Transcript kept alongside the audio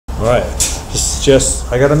All right.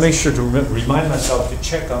 Just I gotta make sure to remind myself to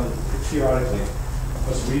check on it periodically.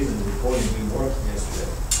 What's the reason the recording didn't work yesterday?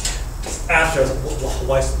 After,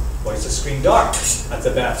 why is the screen dark? That's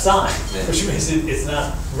a bad sign, which means it's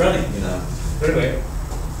not running, you know. But anyway,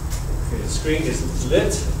 okay, the screen is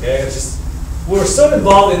lit. Okay, it's just we're so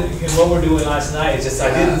involved in what we're doing last night. It's just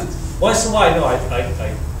I didn't. Once in a while, I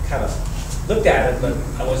kind of looked at it, but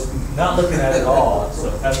I was not looking at it at all.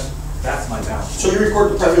 So that's my down. So you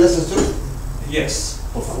record the private lessons too? Yes,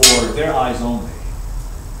 but for their eyes only.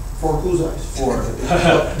 For whose eyes? For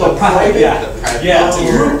the private? Yeah,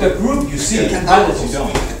 the group you see, others you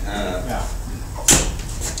don't. Yeah.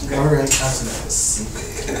 Okay. All right.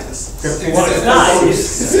 Well, it's not.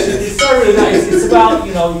 It's not really nice. It's about,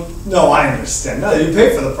 you know. No, I understand. No, you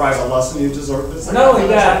pay for the private lesson, you deserve it. Not only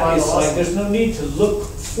that, it's like there's no need to look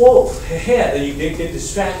forward ahead, and you get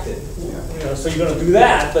distracted. Yeah. You know, so you're gonna do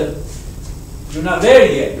that, but you're not there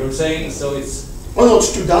yet. You know what I'm saying? So it's. Oh no,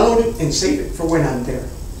 it's to download it and save it for when I'm there.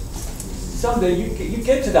 Someday you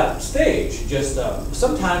get to that stage. Just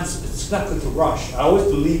sometimes it's not good to rush. I always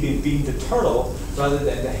believe in being the turtle rather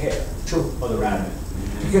than the hare. True. Or the rabbit.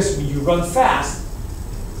 Because when you run fast,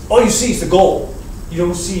 all you see is the goal. You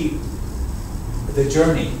don't see the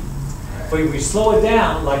journey. But if we slow it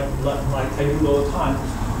down, like I do all the time,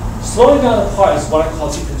 slowing down the part is what I call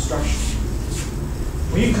deconstruction.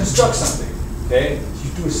 When you construct something, okay,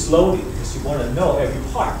 you do it slowly because you want to know every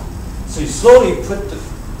part. So you slowly put the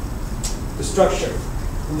structure.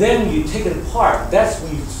 Then when you take it apart, that's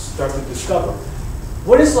when you start to discover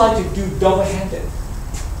what it's like to do double-handed,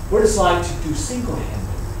 what it's like to do single-handed,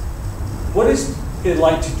 what is it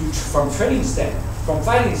like to do from training step, from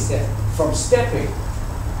fighting step, from stepping.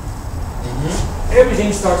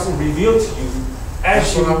 Everything starts to reveal to you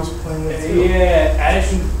as you,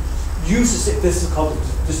 as you use this. This is called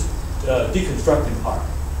this deconstructing part.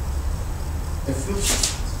 It feels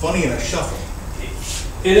funny in a shuffle.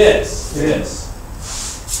 It is. It is.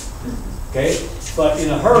 Okay, but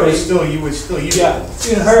in a hurry, you would still use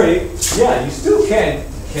it. In a hurry, yeah, you still can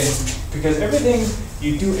because everything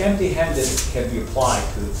you do empty-handed can be applied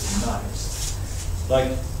to knives.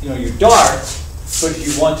 Like your dart, but if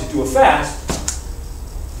you want to do it fast,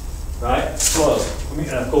 right? Slow.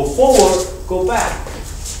 Go forward, go back.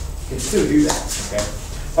 You can still do that. Okay.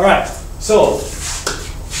 All right. So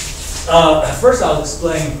first, I'll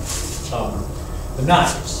explain. The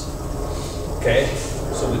knives. Okay,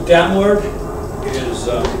 so the downward is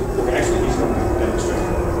actually he's going to demonstrate.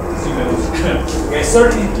 Okay,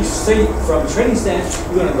 certainly you see from training stance,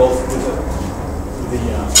 you're going to go with the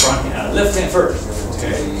front left hand first.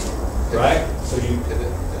 Okay, right? So you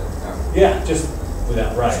just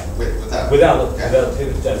without without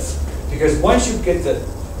pivot. That's because once you get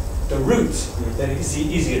the roots, then it's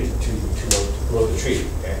easier to grow the tree.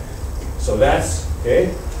 Okay, so that's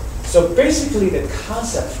okay. So basically the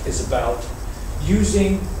concept is about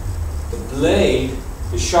using the blade,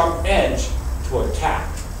 the sharp edge, to attack,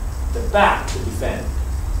 the back to defend.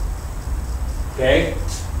 Okay?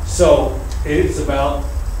 So it's about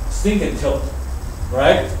sink and tilt,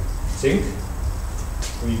 right? Sink.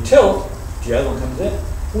 When you tilt, the other one comes in.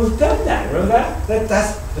 We've done that, remember that?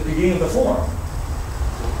 That's the beginning of the form.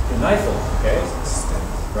 The knife form, okay?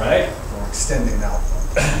 Right? Or extending out.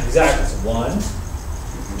 Exactly. So 1,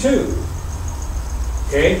 2.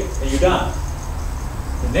 Okay, and you're done.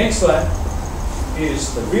 The next one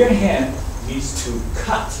is the rear hand needs to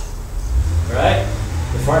cut. Right?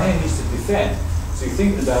 The front hand needs to defend. So you're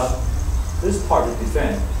thinking about this part to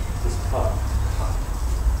defend, this part cut.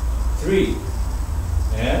 3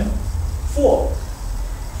 and 4.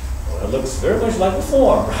 Well, that looks very much like a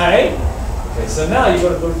form, right? Okay, so now you're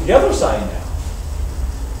going to go to the other side now.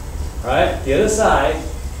 Right? The other side,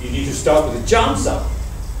 you need to start with a jump up.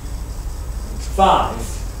 5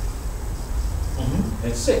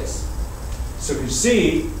 and 6. So you can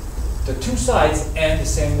see the two sides end the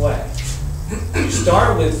same way. You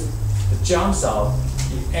start with the jump out,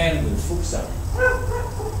 you end with the fuksao.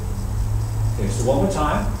 Okay, so one more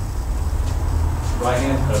time. Right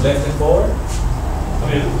hand, left hand forward.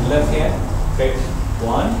 Left hand. Okay,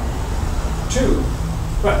 1, 2.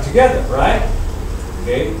 Right, together, right?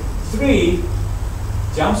 Okay, 3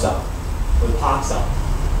 jumps up with pops up.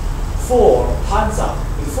 4 pans up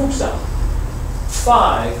with fuksao.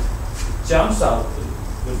 5 jumps up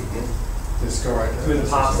with Just go right there. with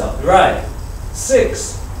pops up. Right.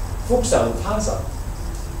 6 fuksao with pans up.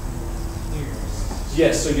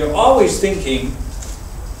 Yes, so you're always thinking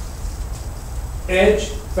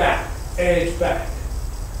edge, back, edge, back.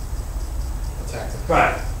 Attack.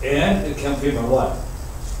 Right. And it can be what?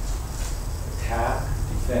 Attack,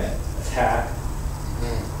 defend, attack.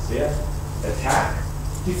 Yeah. Attack,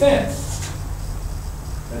 defend.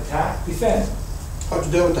 Attack, defend. How to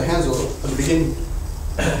deal with the hands at the beginning?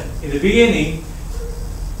 In the beginning,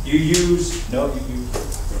 you use, no, you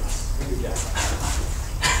yeah.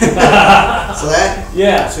 So that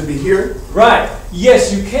Yeah, should be here. right.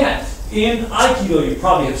 Yes, you can. In Aikido, you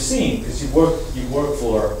probably have seen, because you work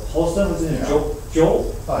for Holston, what's his name?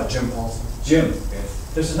 Joel? Jim Paulson. Jim.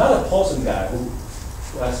 There's another Paulson guy who,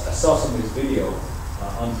 I saw some of his video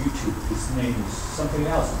on YouTube. His name is something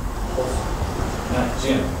else. Paulson, not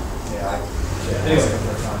Jim. Yeah. Anyway,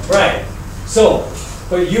 right. So,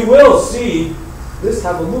 but you will see this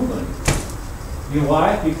type of movement. You know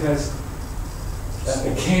why? Because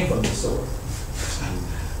it came from the sword.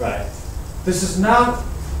 Right. This is not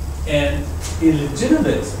an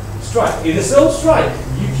illegitimate strike. It is still a strike.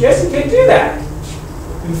 Yes, you can do that.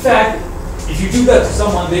 In fact, if you do that to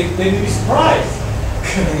someone, they may be surprised.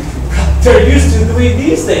 They're used to doing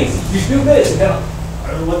these things. You do this, and then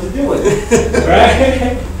I don't know what to do with it.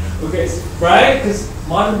 Right? Okay, right? Because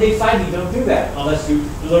modern day fighting, you don't do that unless you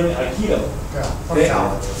learn Aikido. Yeah. They-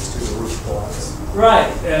 Let's do the root blocks.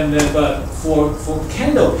 Right, and then, but for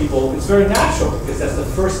Kendo people, it's very natural because that's the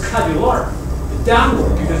first cut you learn, the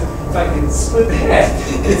downward. Because if I can split the head,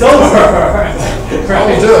 it's over. Right?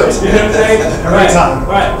 I'll do it. You know what I'm saying? Every Right, time.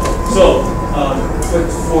 Right. So, but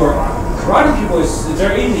for karate people, it's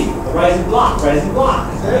very easy. A rising block.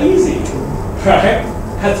 It's very easy. Right?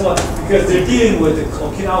 That's what, because they're dealing with the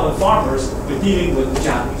Okinawan farmers, they're dealing with the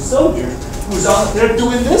Japanese soldiers, they're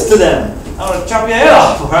doing this to them. I'm gonna chop your head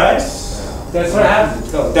off, right? That's what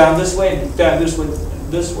happens. Go down this way, and down this way,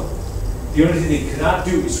 and this way. The only thing they cannot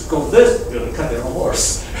do is go this, they're gonna cut their own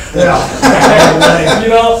horse. Yeah. You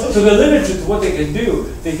know, so they're limited to what they can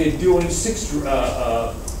do. They can do only 6,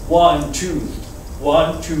 1, 2,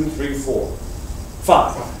 1, 2, 3, 4,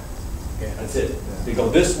 5. Okay, that's it. They go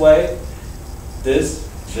this way, this,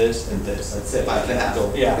 and this. That's it. Five and a half.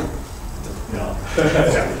 Go, yeah. No.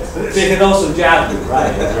 They can also jab you,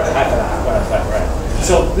 right? Right.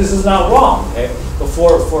 So this is not wrong, okay? But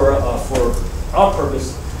for our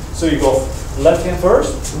purpose, so you go left hand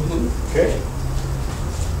first, okay?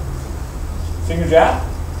 Finger jab,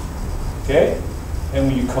 okay? And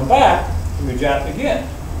when you come back, finger jab again.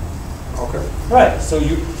 Okay. Right, so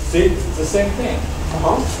you see, it's the same thing,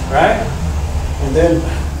 right? And then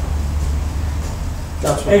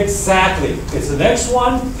that's what. Exactly. It's the next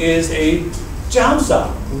one is a Chi-Sao,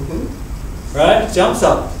 right?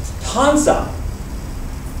 Chi-Sao, Hansa.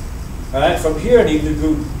 Right, from here I need to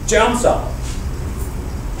do Chi-Sao,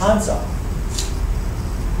 Hansa.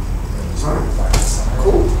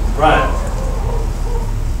 Cool. Right.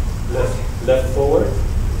 Left forward.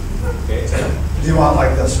 Okay. Do you want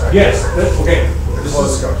like this, right? Yes. Okay.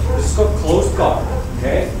 Close guard. This is called closed guard.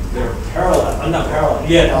 Okay. They're parallel. I'm not parallel.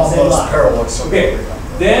 Yeah. on the same Almost line. parallel. So Okay.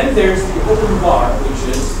 Then there's the open guard,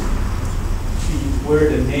 which is where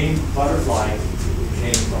the name butterfly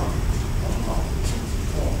came from.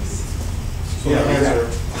 So the hands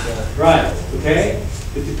are. Right, okay?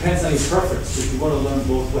 It depends on your preference, if you want to learn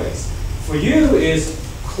both ways. For you is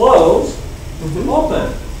close,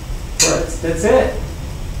 open. That's it.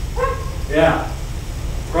 Yeah,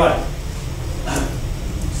 right.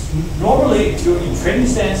 Normally, if you're in training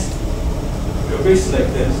stance, you're basically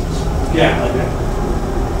like this. Yeah, like that.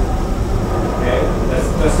 Okay,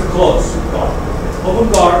 that's the close guard.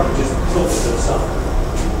 Open guard, just tilt to the side.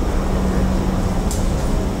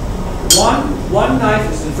 One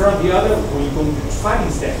knife is in front of the other when you go into fighting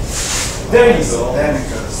stance. There you go. Then it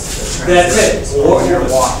goes. That's it. Or you're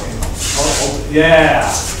walking. Yeah.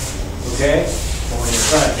 Okay.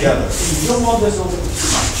 Right. Together. You don't want this over too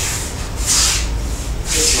much.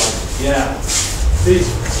 Yeah. See,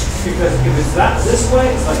 because if it's that this way,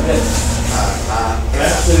 it's like this.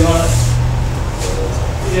 Right? So you want to.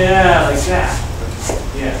 Yeah, like that.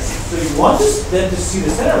 Yes. So you want this then to see the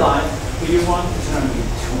center line, but you want it to not be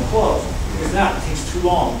too close. Because now it takes too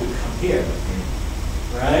long to come here.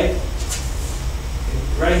 Right?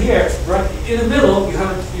 Right here, right in the middle, you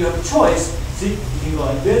have a choice. See, you can go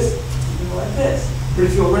like this, you can go like this. But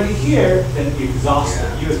if you're already here, then you're exhausted.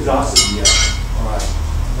 Yeah. You exhausted the other. Alright.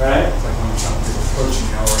 Right? It's like when some people approaching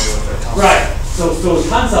you already with their tongue. Right. So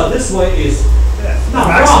Chi-Sao this way is not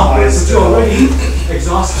Maximize wrong, but the- you're already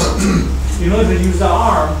exhausted. In order to use the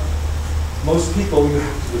arm, most people you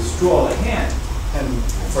have to withdraw the hand. And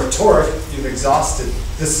for torque, you've exhausted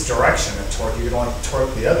this direction of torque. You can only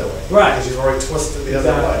torque the other way. Right. Because you've already twisted the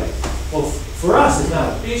other way. Well, for us, it's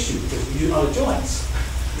not an issue because we use other joints.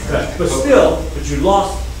 But still, you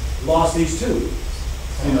lost these two.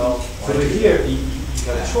 You know, so here you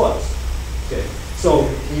got a choice. Okay. So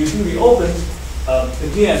when you do the open,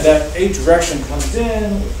 again, that eight direction comes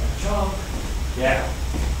in with that jump. Yeah.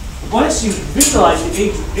 Once you visualize the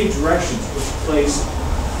eight directions, which plays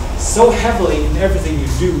so heavily in everything you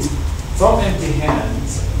do, from empty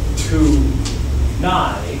hands to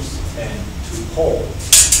knives and to pole,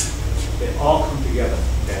 they all come together.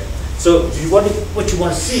 Okay. So what you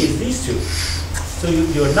want to see is these two. So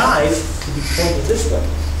your knife can be pointed this way.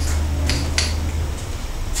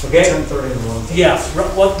 Okay. 10:30 and 1:30. Yeah.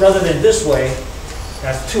 Rather than this way,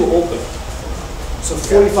 that's too open. So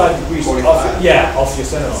 45 degrees 45. off your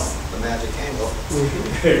center line. The magic angle.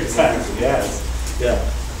 Exactly, yes. Yeah.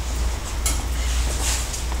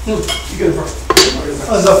 You get it first.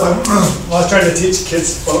 I was trying to teach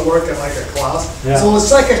kids footwork in like a class. Yeah. So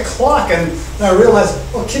it's like a clock, and I realized,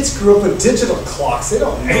 well, kids grew up with digital clocks. They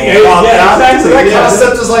don't know Yeah, about yeah, that. exactly, So that yeah.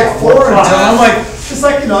 concept is like foreign to them. I'm like, it's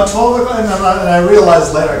like, 12 o'clock, and I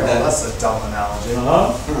realized later, I go, Yeah. that's a dumb analogy.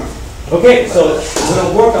 Okay, so we're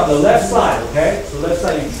gonna work on the left side, okay? So left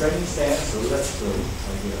side, you training stance, so let's go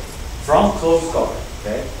right here. From close guard,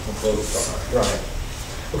 okay? From close guard, right.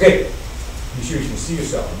 Okay, be sure you can see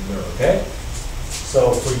yourself in the mirror, okay?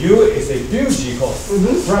 So for you, it's a buji called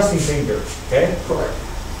thrusting finger, okay? Correct.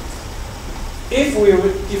 If we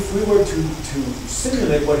were to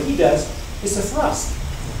simulate what he does, it's a thrust.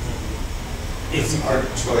 It's an art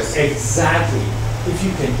choice. Exactly. If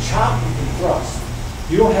you can chop, you can thrust.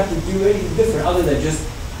 You don't have to do anything different other than just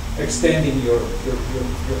extending your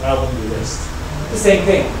elbow and your wrist. The same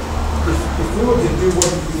thing. If we were to do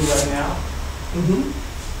what we do right now,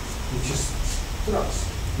 we just thrust.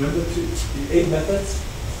 Remember the 8 methods?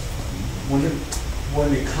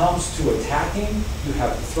 When it comes to attacking, you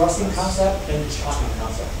have the thrusting concept and the chopping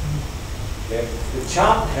concept. Okay? The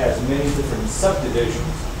chop has many different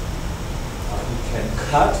subdivisions. You can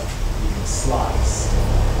cut, you can slice.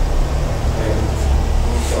 Okay?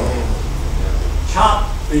 So, chop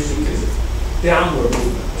basically is a downward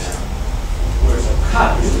movement, whereas a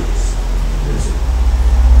cut is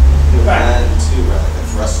the back. And two, right, like a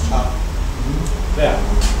thrust chop. Yeah.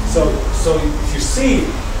 So if you see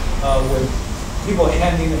when people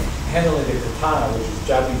handling the katana, which is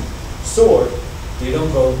Japanese sword, they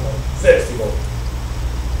don't go like this. They go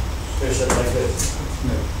this like this.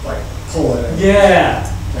 Like, pull it in. Yeah.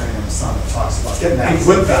 Depending on the son that talks about getting that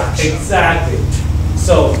whip action. Exactly.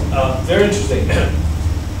 So very interesting.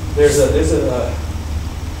 There's a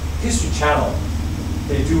history channel.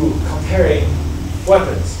 They do comparing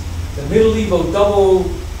weapons. The medieval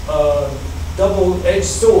double-edged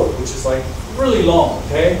sword, which is like really long.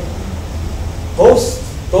 Okay. Both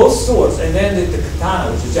swords, and then the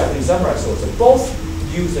katana, which is Japanese samurai swords, they both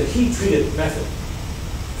use a heat-treated method.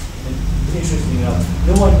 And interestingly enough,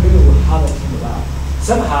 no one knew how that came about.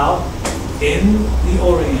 Somehow, in the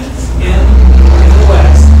Orient, in the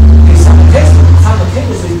West, they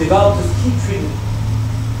simultaneously developed this heat-treated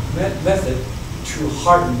method to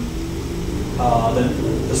harden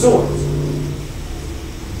the swords.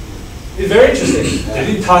 It's very interesting. They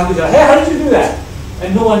didn't talk to each other. Hey, how did you do that?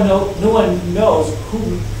 And no one knows who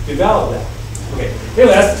developed that. Okay.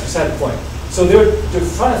 Anyway, that's beside the point. So they're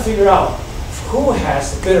trying to figure out who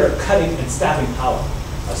has better cutting and stabbing power,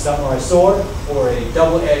 a samurai sword or a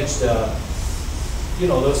double-edged,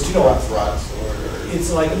 Rod sword or. It's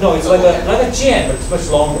like it's like a jan, but it's much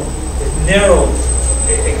longer. It's narrow.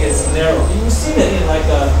 It gets narrow. You see it in like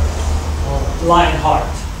a lion heart.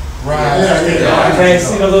 Right. Yeah. Okay,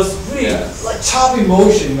 so those really like choppy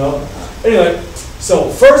motion. Anyway, so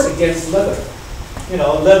first against leather,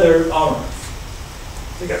 leather armor.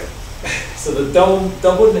 So the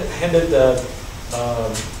double-handed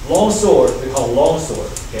long sword, they call long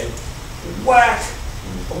sword. Okay, whack,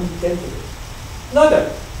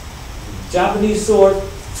 another Japanese sword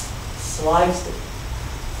sliced it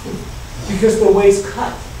because the way it's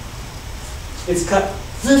cut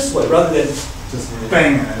this way rather than Just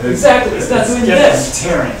banging it. exactly. It's not doing this.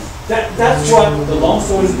 Tearing. That's what the long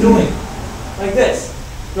sword is doing, like this,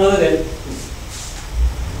 rather than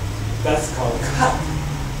that's called cut.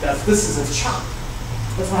 This is a chop.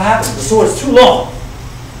 That's what happens. The sword is too long,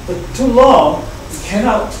 but too long, you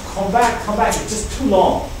cannot come back. It's just too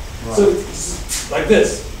long. Right. So it's like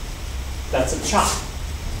this. That's a chop.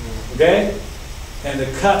 Okay, and the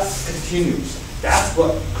cut continues. That's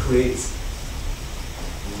what creates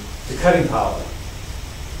the cutting power.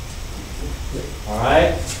 All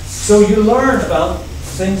right? So you learn about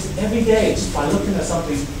things every day just by looking at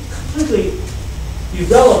something completely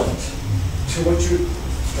irrelevant to what you're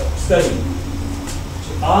studying.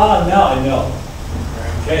 Now I know.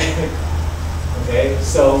 Okay? Okay,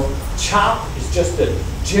 so chop is just a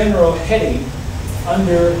general heading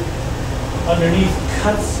underneath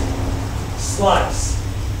cuts, slice,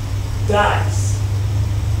 dice.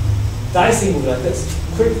 Dicing will be like this.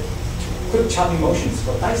 Quick chopping motions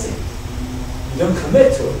for dicing. You don't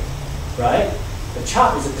commit to it, right? The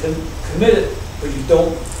chop is committed, but you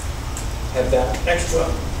don't have that extra.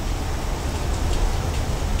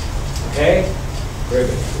 Okay? Very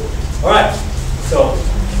good. All right. So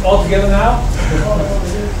all together now.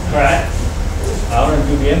 All right. I'm going to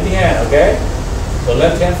do the empty hand. Okay. So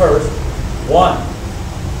left hand first. 1,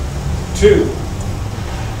 2,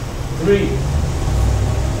 3,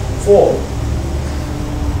 4,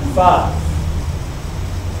 5,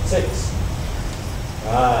 6.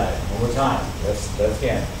 All right. One more time. Left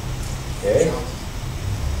hand. Okay.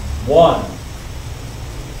 1,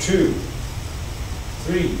 2,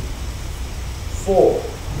 3, 4,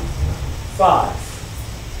 5,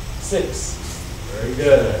 6. Very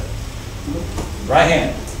good. Right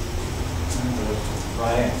hand.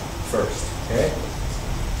 Right hand first. Okay.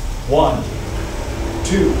 1,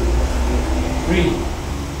 2, 3,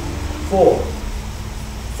 4,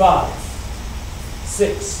 5,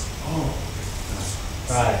 6. Oh.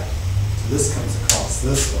 Right. So this comes across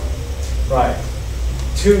this way. Right.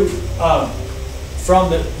 From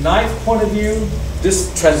the knife point of view,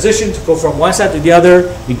 this transition to go from one side to the other,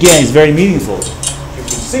 again, is very meaningful. You can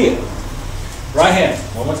see it. Right hand,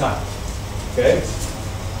 one more time. Okay?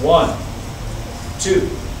 1, 2,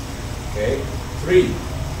 okay, 3,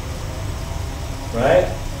 right?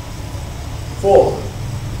 4,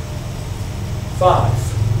 5,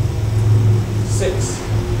 6.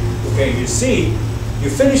 Okay, you see, you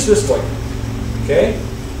finish this way. Okay?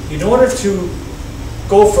 In order to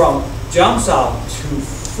go from Chi-Sao to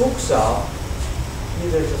Chi-Sao,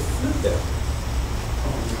 there's a flip there.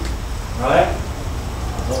 All right?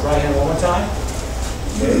 Right hand one more time.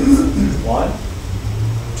 Okay. 1,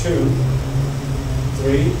 2,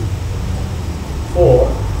 3, 4,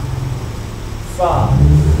 5,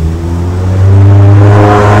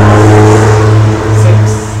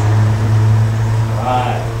 6. All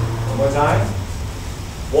right. One more time.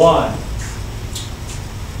 1,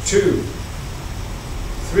 2,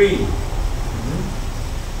 3,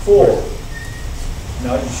 4.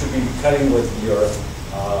 Now you should be cutting with your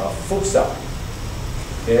Chi-Sao.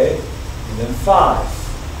 Okay? And then 5.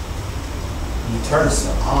 You turn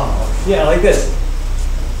some on. Yeah, like this.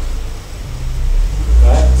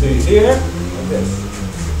 Right? So you here, like this.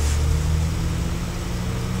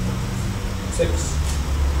 6.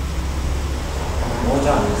 One more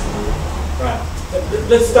time. Right.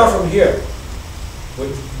 Let's start from here.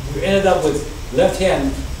 We ended up with left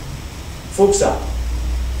hand Chi-Sao.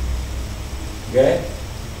 Okay?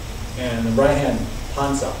 And the right hand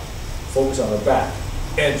Han-Sao. Focus on the back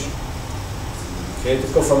edge. Okay, to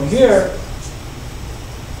go from here,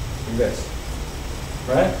 like this.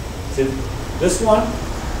 Right? So this one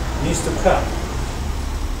needs to cut.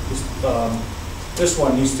 This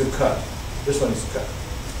one needs to cut. This one needs to cut.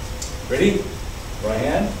 Ready? Right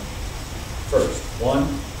hand. First. 1,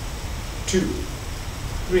 2,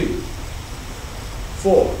 3,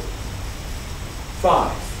 4,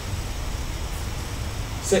 5,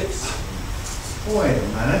 6. Wait a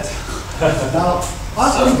minute. Now,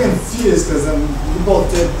 I'm confused because you both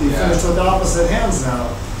did the finish with the opposite hands now.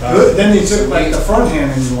 Then you took like the front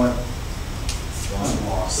hand and you went. One.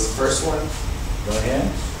 Lost. So the first one, Right hand.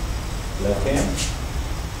 Left hand.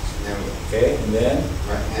 and then Okay, and then.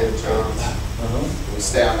 right hand jump. We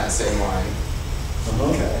stay on that same line.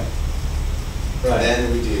 Okay. Right. And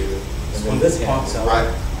then we do And then this hand. So right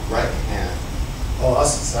hand. Oh, I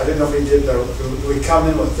didn't know if we did the. Do we come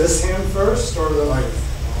in with this hand first or the like?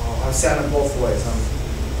 Oh, I've sat it both ways. I'm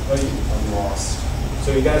lost.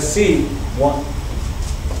 So you gotta see 1,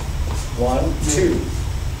 2.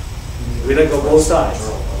 We let go both sides.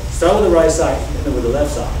 Start with the right side and then with the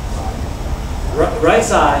left side. Right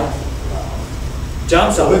side,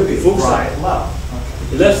 Chi-Sao, Would be Chi-Sao. right,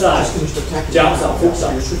 left. Left side, Chi-Sao,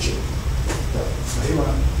 Chi-Sao. So he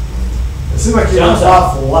went. It seemed like you went Chi-Sao.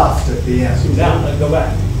 off left at the end. Now, let's go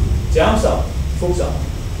back. Chi-Sao, Chi-Sao.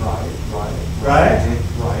 Right?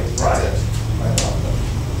 That's it.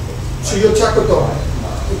 So you check with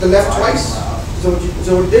the left twice? Is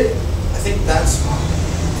that what you did? I think last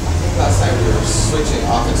time we were switching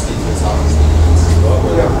offense, defense, offense, defense.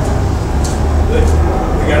 Good.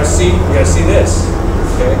 We gotta see this.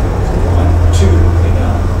 Okay. 1, 2, okay,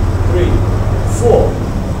 now 3, 4.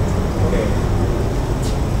 Okay.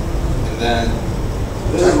 And then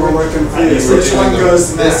This is where we're we confused. were Which one doing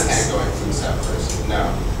goes this next? hand going from step first. No.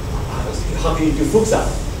 How can you do Chi-Sao?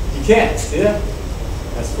 You can't, see that?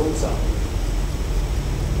 That's Chi-Sao.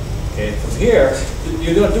 Okay, from here,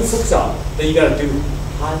 you don't do Chi-Sao, then you gotta do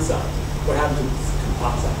Han-Sao. What happened to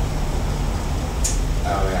Han-Sao?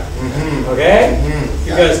 Oh, yeah. Okay?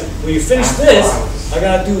 Because when you finish this, I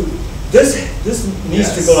gotta do this. This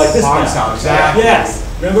needs to go like this now. Chi-Sao, exactly. Yes.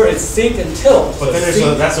 Remember, it's sink and tilt. But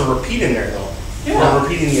then that's a repeat in there though. Yeah. We're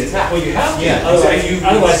repeating the attack. Well, you have to. Yeah. Otherwise,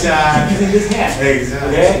 Exactly. you keep using this hand. Exactly.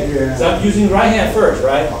 Okay? Yeah. So I'm using right hand first,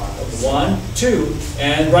 right? 1, 2,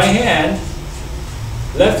 and right hand,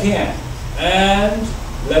 left hand, and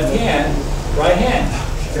left hand, right hand.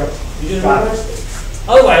 You just reverse it.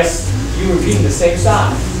 Otherwise, you're repeating the same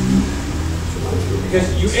side. Because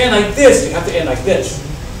you end like this, you have to end like this.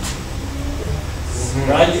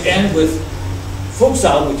 Right? You end with focus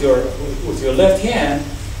out with your left hand.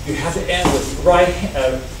 You have to end with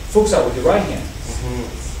focus out with your right hand.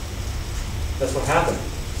 That's what happened.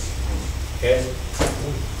 Okay.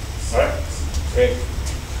 All right. Okay.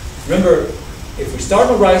 Remember, if we start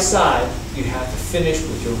on the right side, you have to finish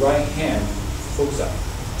with your right hand. Focus out.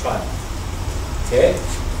 Try it. Okay.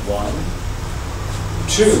 1,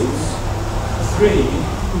 2, 3,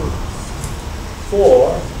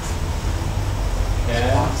 4,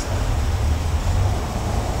 and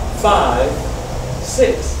 5,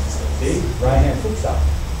 6. See? Right hand focus out.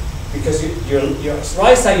 Because your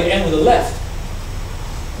right side you end with the left.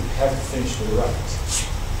 You have to finish with the right.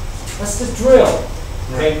 That's the drill.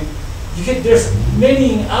 Okay. There's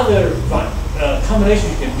many other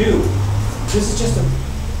combinations you can do. This is just a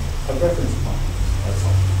reference point. That's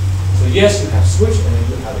all. So yes, you have switch and then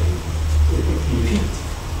you have a repeat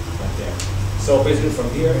right there. So basically from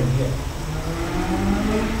here and here.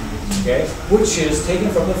 Okay, which is taken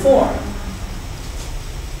from the form.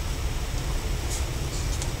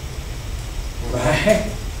 Right?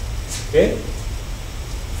 Okay?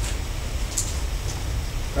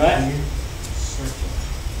 Right?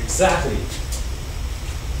 Exactly.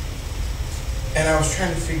 And I was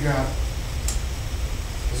trying to figure out,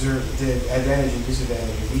 is there the advantage and disadvantage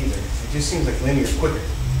of either? It just seems like linear is quicker.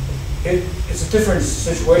 It's a different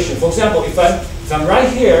situation. For example, if I'm right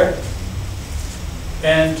here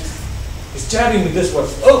and he's jabbing me this way,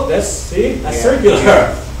 oh, that's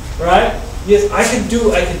circular, right? Yes, I can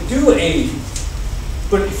do a,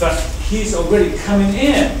 but if he's already coming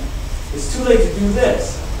in, it's too late to do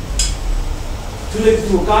this. Too late to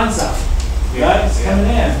do a gansa, right? It's coming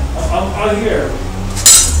in. I'm out here.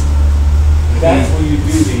 That's when you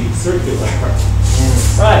do the circular.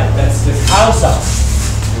 Right, that's the Chi-Sao.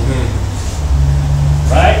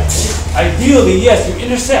 Right? Ideally, yes, you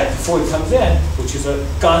intercept before he comes in, which is a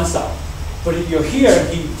gansa. But if you're here,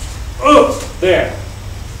 there.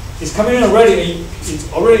 He's coming in already, and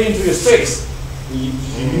he's already into your space. You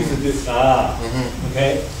use this,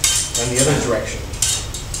 okay? And the other direction.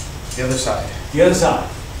 The other side. The other side.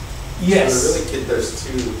 Yes. So really, there's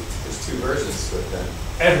two versions to it then.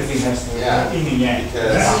 Everything has to Yeah. yin and yang.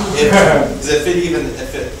 Because if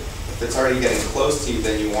it's already getting close to you,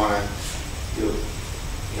 then you want to do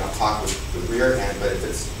talk with the rear hand. But if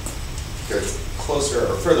it's closer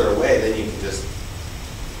or further away, then you can just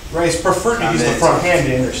Right, it's preferred to use the front hand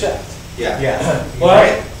to intercept. Yeah.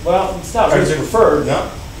 Right? Well, it's not really preferred.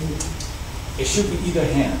 No? It should be either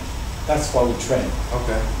hand. That's why we train.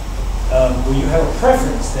 Okay. When you have a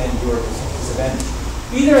preference, then you're at a disadvantage.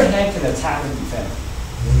 Either hand can attack and defend.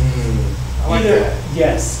 I like that.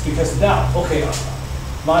 Yes, because now, okay,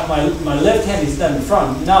 my left hand is done in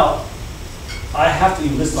front. Now, I have to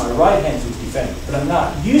enlist my right hand to defend, but I'm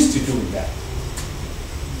not used to doing that.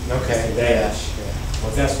 Okay. Yeah.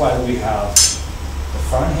 Well, that's why we have the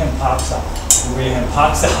front hand pops out, the rear hand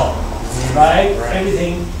pops out, right?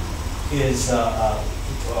 Everything is,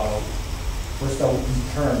 what's the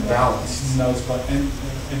term? Balanced. No, it's called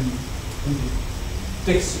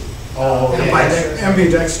ambidextrous. Oh,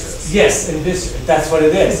 Ambidextrous. Yes, and that's what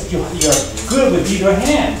it is. You're good with either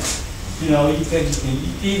hand. You can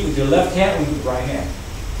eat with your left hand or with your right hand.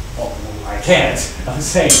 Oh, I can't. I'm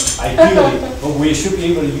saying ideally, but we should be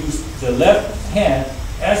able to use the left hand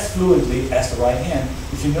as fluently as the right hand.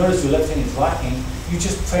 If you notice your left hand is lacking, you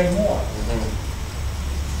just train more.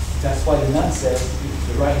 That's why the nun says, if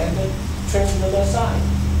you're right-handed, train with the left side.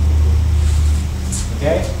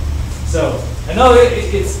 Okay? So, I know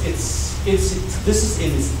this is in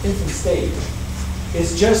its infant stage.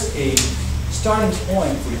 It's just a starting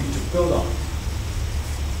point for you to build on.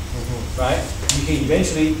 Right? You can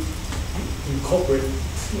eventually incorporate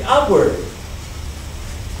the upward.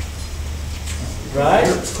 Right?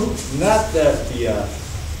 Not the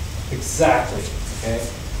exactly. Okay?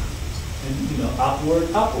 And upward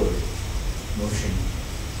motion.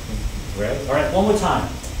 Right? All right, one more time,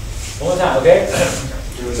 okay?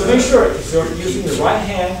 So make sure if you're using the right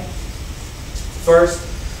hand first,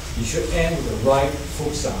 you should end with the right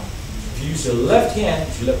foot sound. If you use the left hand,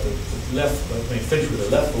 if you left the left, when you finish with the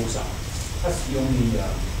left full sound, that's the only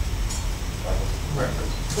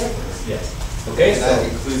reference. Yes. Okay. And that So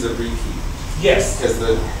includes a repeat. yes. Because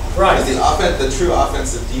the Right. the true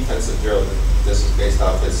offensive defensive drill that this is based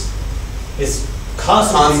off is It's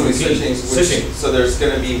constantly repeating, switching. So there's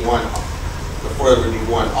going to be one before there would be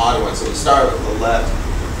one odd one. So we start with the left,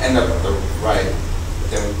 end up with the right,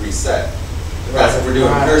 then we reset. That's if we're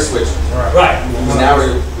doing pure switch. Right. So now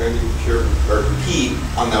we're going to do pure or repeat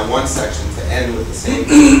on that one section to end with the same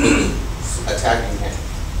attacking hand.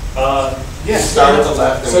 Yes. Start with the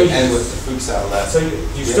left, and So we you- end with the Fuchsal left. So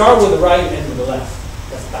you start with the right and end with the left.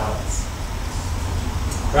 That's balance.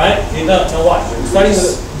 Right? You know, now watch. I'm starting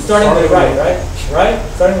with the right, right? Right?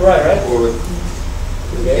 Starting with the right, right? Or with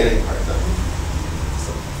the beginning part though.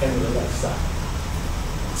 End with the left side.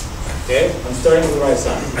 Okay? I'm starting with the right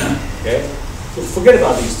side. Okay? So forget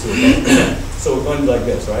about these two. Okay? So we're going like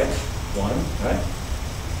this, right? 1, right?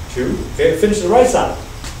 2. Okay, finish the right side.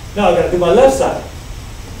 Now I gotta do my left side.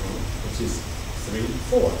 Which is 3,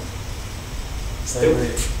 4. Still.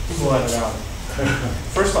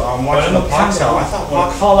 First of all, I'm watching the Chi-Sao. I thought I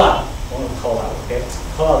want to call out. I want to call out, okay?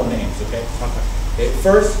 Call out the names, okay? Okay,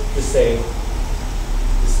 first, just say,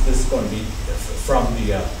 this is going to be from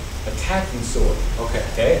the attacking sword. Okay.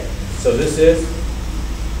 Okay? So this is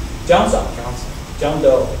Jiangsa,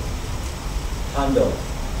 Jiangdo, Tando.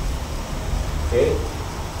 Okay?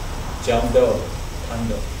 Jiangdo,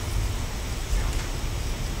 Tando.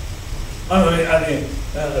 I mean,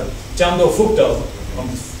 Jiangdo, Fukdo.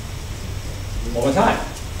 One more time.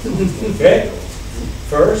 Okay?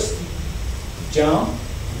 First, Jiang,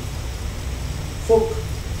 Fuk.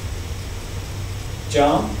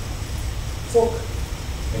 Jiang, Fuk.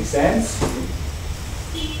 Make sense?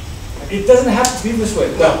 It doesn't have to be this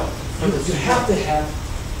way. No. You have to have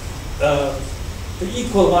the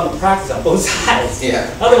equal amount of practice on both sides.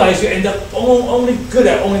 Yeah. Otherwise, you end up only good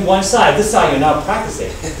at only one side. This side you're not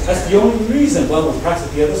practicing. That's the only reason why we practice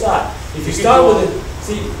the other side. If you start with it,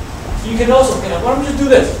 see, you can also, why don't you do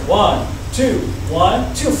this? 1, 2,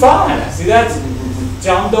 1, 2, fine. See, that's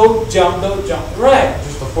Jiangdo, Jiangdo, Jiangdo, right?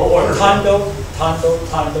 Just the Or Tando, Tando,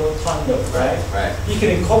 Tando, Tando, right? Right. You can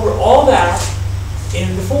incorporate all that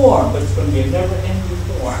in the form, but it's going to be a never-ending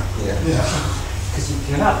form. Yeah. Because you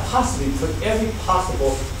cannot possibly put every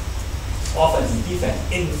possible offense and defense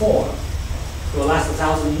in the form. It will last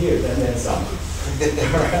 1,000 years and then some.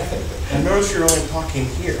 And notice you're only talking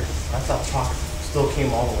here. I thought talk still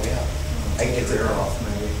came all the way up. I get it off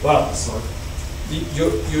maybe. Well,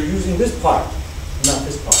 you're using this part, not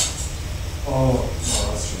this part. Oh,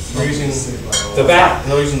 well, that's just. You're using The back.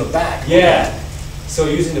 No, using the back. Yeah. So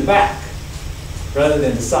you're using the back rather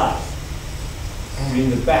than the side. You're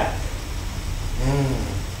using the back.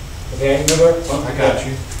 Okay, remember? I got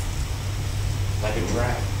you. Like a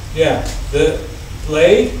drag. Yeah. The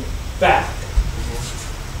blade back.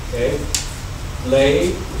 Okay.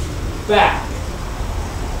 Blade back.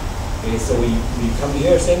 Okay, so we come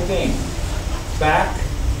here, same thing. Back,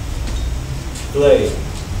 blade.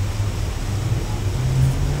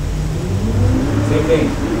 Same thing.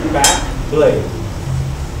 Back, blade.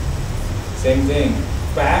 Same thing.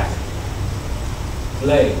 Back,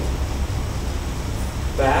 blade.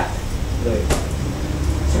 Back, blade.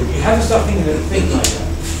 So you have to start thinking like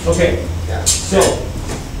that. Okay. Yeah. So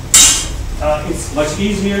it's much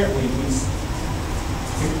easier when you use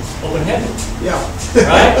open-handed. Yeah.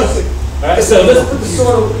 Right? Alright, so let's put the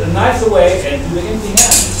sword, the knives away and do the empty hand.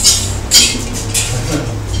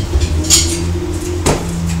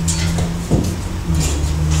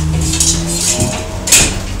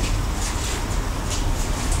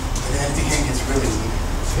 The empty hand gets really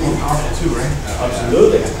more powerful too, right?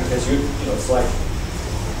 Absolutely, because you know, it's like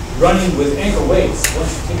running with ankle weights.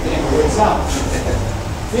 Once you take the ankle weights out,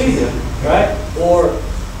 it's easier, right? Or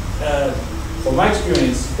from my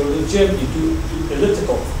experience, go to the gym, you do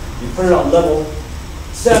elliptical. You put it on level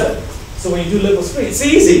 7. So when you do level 3, it's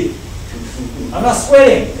easy. I'm not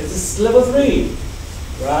sweating. It's just level 3,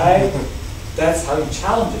 right? That's how you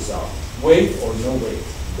challenge yourself. Weight or no weight,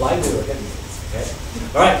 light weight or heavy weight. Okay.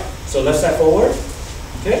 All right. So left side forward.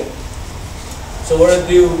 Okay. So we're gonna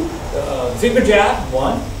do finger jab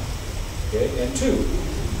 1, okay, and 2.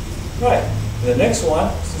 Right. And the next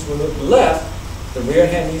one, since we're looking left, the rear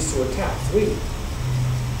hand needs to attack 3.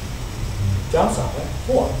 Jump stop, right?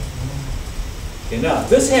 4. Okay, now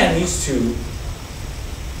this hand needs to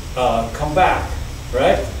come back,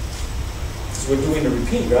 right? So we're doing a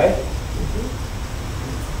repeat, right?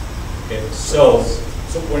 Okay, so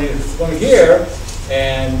when it's going here,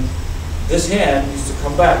 and this hand needs to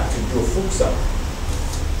come back to do a Fuchsal.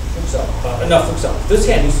 Not Fuchsal. This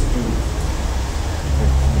hand needs to do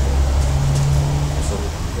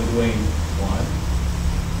doing 1,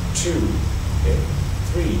 2, okay,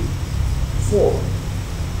 3, 4.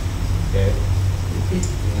 Okay. And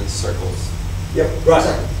then circles. Yep. Right.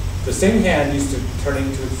 Exactly. The same hand needs to turn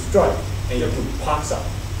into strike, and you have to box up,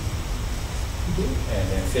 and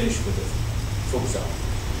then finish with the full stop.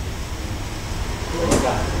 Like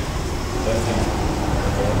that. Left hand.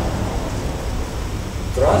 Okay.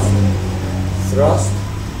 Thrust, thrust,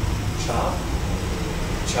 chop,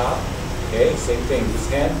 chop. Okay, same thing. This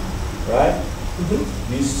hand, right?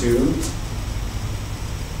 Needs to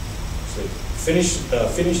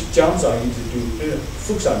finish jumps on. You need to do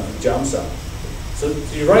full stop jumps on. So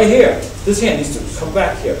you're right here. This hand needs to come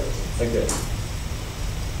back here, like this.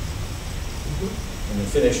 And then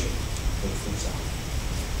finish with full stop.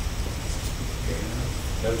 Okay.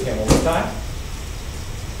 Left hand one more time.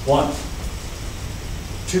 1,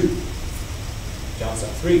 2, jumps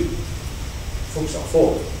up 3, full stop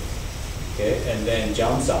 4. Okay, and then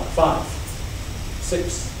jumps up 5,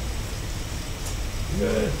 6.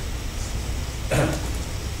 Good.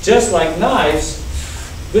 Just like knives,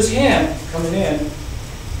 this hand coming in,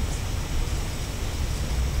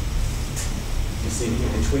 you see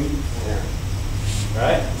in between, Yeah.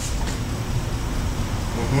 right?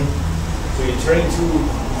 So you're turning to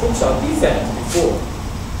full stop defense before,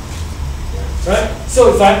 right?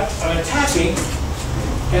 So if I'm attacking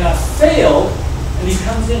and I fail, and he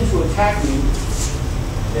comes in to attack me,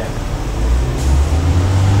 yeah.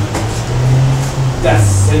 That's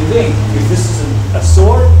the same thing. If this is a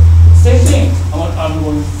sword, same thing. I'm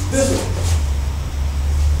going this way.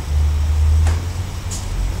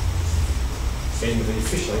 Same with the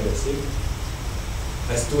fish like this, see?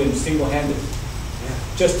 That's doing single-handed. Yeah.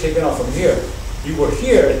 Just take it off from here. You were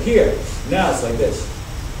here and here. Now it's like this.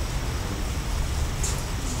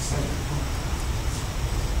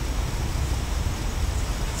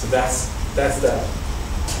 So that's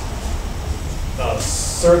the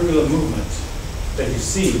circular movement that you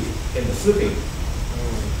see in the flipping,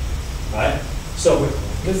 right? So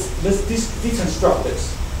let's deconstruct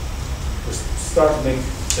this. Let's start to make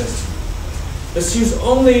sense. Let's use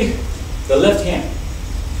only the left hand,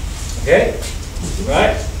 okay?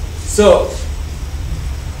 Right? So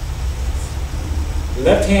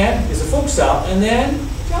left hand is a full stop and then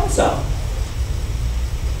jump stop.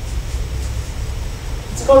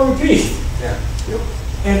 It's called repeat. Yeah.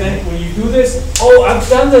 And then when you do this, oh, I've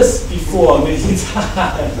done this before many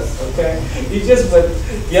times, okay? You just put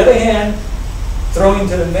the other hand, throw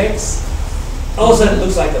into the mix, all of a sudden it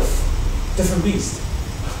looks like a different beast.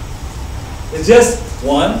 It's just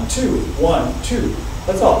 1, 2, 1, 2.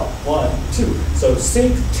 That's all. 1, 2. So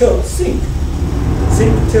sink, tilt, sink.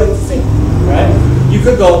 Sink, tilt, sink, right? You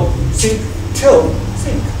could go sink, tilt,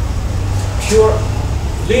 sink. Pure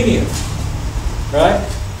linear, right?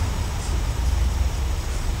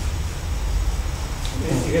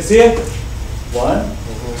 You can see it? 1,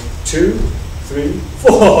 2, 3,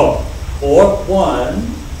 4. Or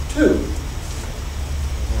 1, 2.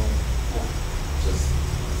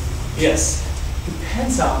 Yes.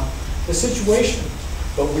 Depends on the situation.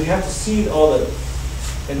 But we have to see all the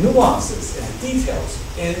nuances and the details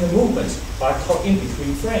in the movements by in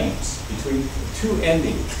between frames, between the two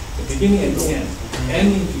endings, the beginning and the end, and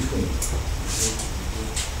in between.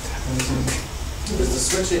 Does the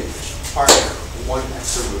switching part one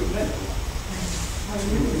extra movement?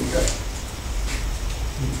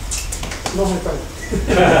 No high five.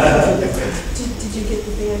 Did you get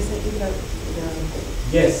the thing I sent you about?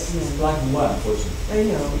 Yes, it's black and white, unfortunately. I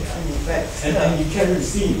know, but. And you can't really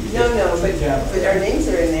see. No, but our names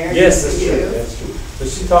are in there. Yes, for that's you. true. That's true. But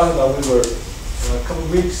she talked about a couple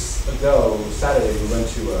of weeks ago, Saturday, we went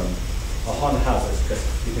to a haunted house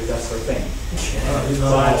because that's her thing.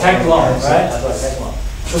 So I tagged along, right? So I tagged along.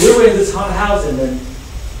 So we were in this haunted house, and then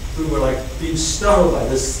we were like being startled by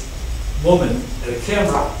this woman, and the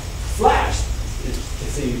camera flashed.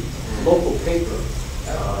 It's a local paper.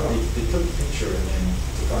 They took the picture and then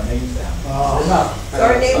took our names down. So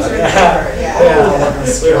our names are in there, yeah.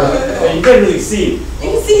 Yeah, you couldn't really see. You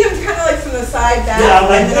can see him kind of like from the side back. Yeah,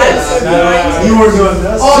 like and this. I'm behind You him. were doing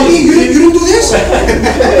this? Oh, you didn't do this? Yeah,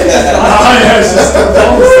 it's just the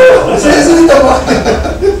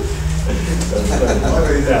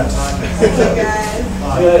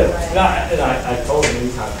Hey, guys. And I told him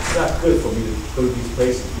many times, it's not good for me to go to these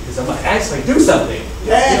places because I might actually do something.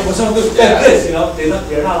 Yeah. You know, when someone goes like this, you know, they're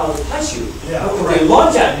not allowed to touch you. Yeah, If correct. they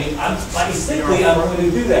launch at me, instinctively I'm going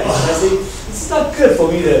to do that. And I say, it's not good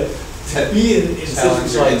for me to be in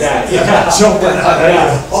situations like that. Yeah. Jumping out.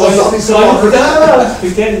 Yeah. Oh, So I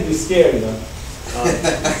pretend to be scared, you know.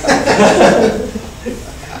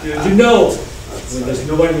 You know, when there's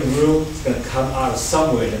nobody in the room, it's gonna come out of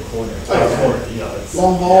somewhere in the corner. Oh, yeah. Corner, you know, it's.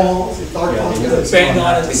 Long hall, dark Yeah, hall. they either bang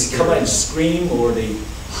on it, they come out and scream, or they,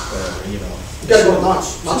 you know. You gotta go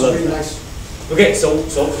notch. Notch is really nice. Okay, so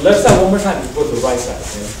left side one more time, before the right side,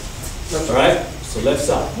 okay? Left All right, so left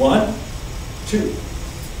side, 1, 2,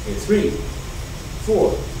 okay, 3,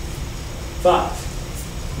 4, 5.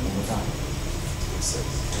 One more time.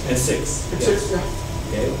 And 6. Six, yeah.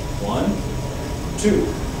 Okay, 1, 2,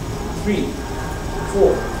 3,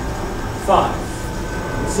 4, 5,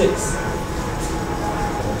 6.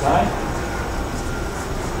 One more time.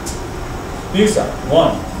 Musa,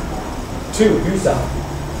 1, 2, Musa,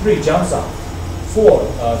 3, Jamsa, 4,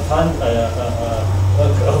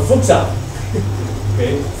 Fuksa.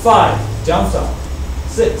 Okay, 5, Jamsa,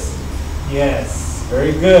 6. Yes,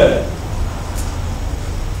 very good.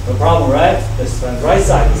 No problem, right? This one, right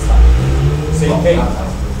side this time. Same thing.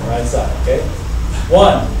 Right side, okay?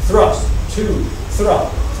 1, thrust. 2,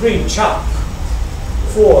 thrust. 3, chop.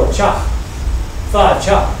 4, chop. 5,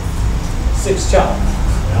 chop. 6, chop.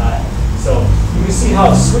 Alright. So you can see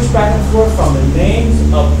how it switched back and forth from the names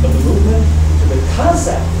of the movement to the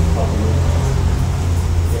concept of the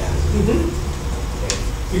movement. Yeah.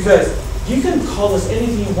 Okay. Because you can call this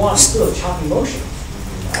anything you want, still a chopping motion.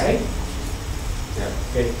 Right? Yeah.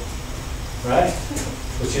 Okay, right?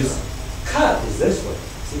 Which is cut is this way.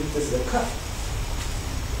 See, this is a cut.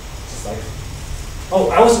 Just like, oh,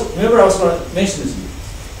 I was going to mention this to you.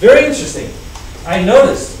 Very interesting. I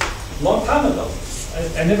noticed a long time ago.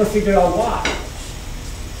 I never figured out why.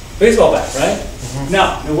 Baseball bat, right?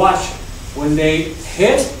 Now watch. When they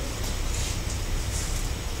hit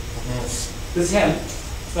this hand,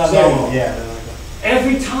 now there, Yeah. they're like that.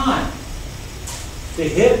 every time they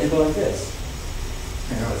hit and go like this.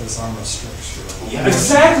 You know, this arm restricts you. Yeah,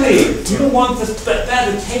 exactly. You don't want that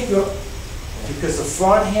to take your, because the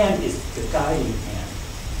front hand is the guiding hand.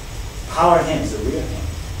 Power hand is the rear hand.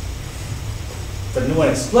 But no one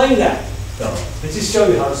explained that. No, they just show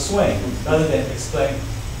you how to swing, rather than explain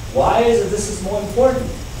why is it this is more important.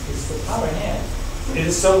 It's the power hand. It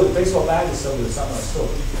is so with baseball bat. It's so with samurai sword.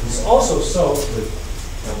 It's also so with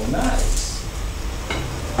double knives.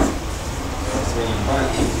 So when you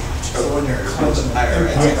punch, So when you're clenching the higher,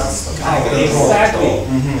 right? that's the power. Exactly.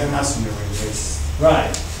 And that's when you're released.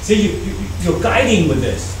 Right. See, you're guiding with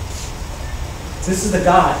this. This is the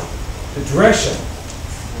guide, the direction.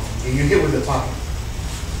 You hit with the top.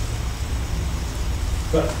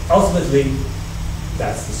 But ultimately,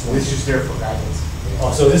 that's the swing. This is just there for guidance.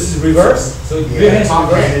 Oh, so this is reverse? So rear Yeah, hand's top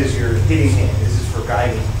reverse? hand is your hitting hand. This is for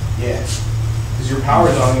guiding. Yeah. Because your power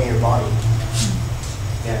is on in your body.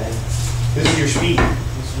 Yeah. This is your speed.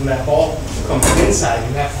 This is when that ball comes inside,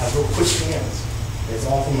 you have to have real quick hands. It's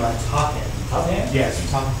all from that top hand. Top hand? Yeah,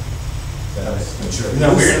 it's top. But you're Isn't that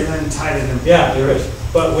loose weird? and then tight it in. Yeah, you're right.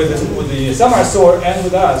 But with the samurai sword and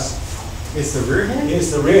with us, It's the rear hand?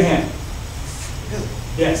 it's the rear hand. Really?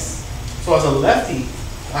 Yes. So as a lefty,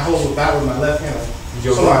 I hold the bat with my left hand.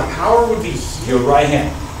 You're So right. my power would be here. Your right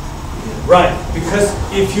hand. Right. Because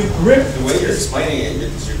if you grip the way you're explaining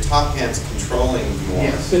it, your top hand's controlling more,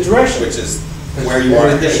 Yes. the direction, which is where you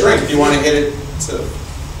want to hit it. Like if you want to hit it to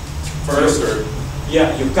first or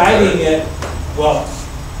yeah, you're guiding it, well,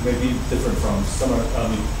 maybe different from samurai,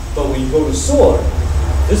 but when you go to sword,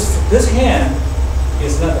 this hand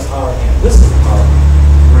is not the power hand. This is the power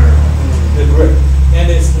hand. The grip.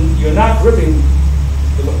 And you're not gripping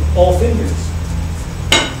with all fingers.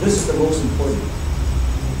 This is the most important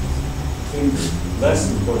finger, less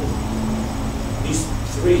important. These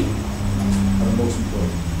 3 are the most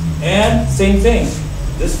important. And same thing,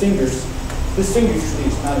 this finger usually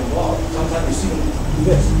is not involved. Sometimes you see them do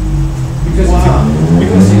this. Because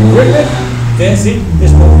if you grip it, then see,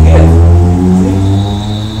 there's no hit.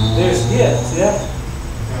 See? There's hit, see that?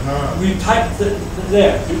 We type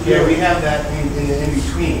there. Yeah, we have that in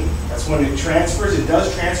between. That's when it transfers. It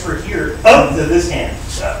does transfer here up to this hand.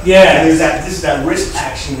 Yeah. And there's that. This is that wrist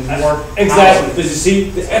action with more. Exactly. Because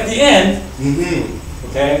you see, at the end, Mm-hmm.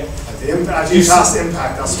 okay? At the impact, you pass the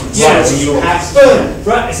impact, that's when it's Yeah, so you pass. boom,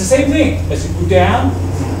 right, it's the same thing. As you go down,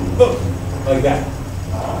 boom, like that.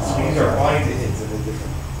 So we use our body to hit a bit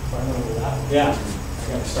different. Yeah.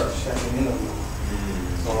 I gotta start checking in on it.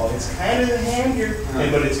 So it's kind of the hand here,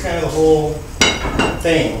 but it's kind of the whole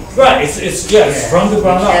thing. Right, it's from the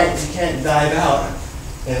ground up. You can't dive out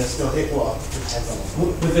and still hit. Well, it depends on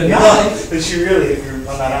With the Yeah, knife, but you really, if you're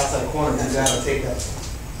on that outside corner, you gotta take that.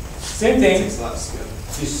 same thing. takes a lot of skill.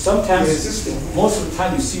 You sometimes, Yeah, it's just- most of the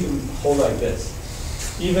time you see them hold like this.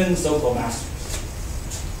 Even so-called masters.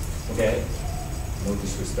 Okay? No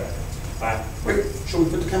disrespect. Right. Wait, should we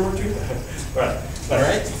put the camera to you? Right. All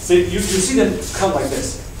right. So you see them come like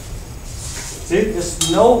this. See, there's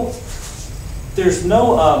no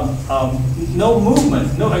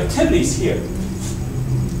movement, no activities here.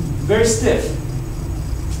 Very stiff.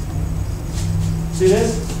 See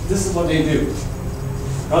this? This is what they do.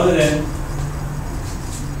 Rather than,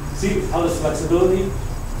 see how there's flexibility?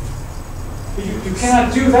 You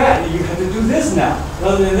cannot do that. You have to do this now,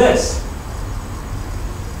 rather than this.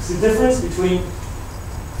 See the difference between,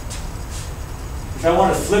 if I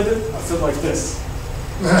want to flip it, I'll flip like this.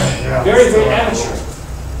 Yeah. Very, very amateur.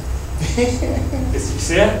 You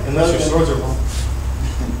see it? Unless your swords are long.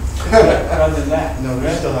 Rather than that. No, you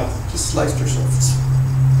still have to. Just sliced your surface.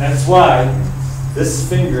 That's why this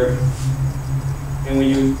finger, and when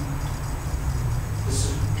you, this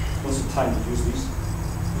is most of the time you use these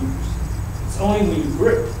fingers. It's only when you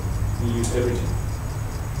grip you use everything.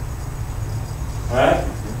 All right?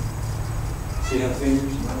 See how the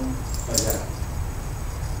fingers like that.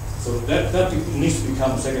 So that needs to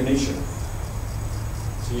become second nature.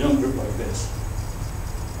 So you don't grip like this.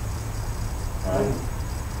 All right.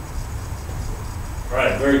 All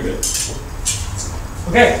right. Very good.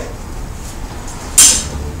 Okay.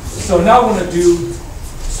 So now we're going to do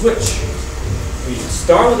switch. We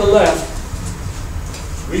start with the left,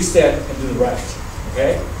 reset, and do the right.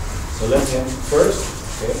 Okay? So left hand first.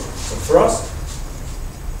 Okay? So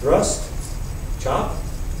thrust, chop,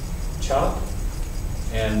 chop,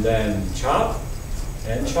 and then chop,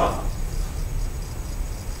 and chop.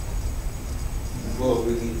 Well,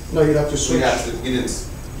 No, you'd have to switch. you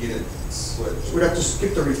didn't switch. We'd have to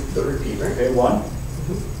skip the repeat, right? Okay, 1,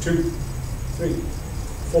 2, 3,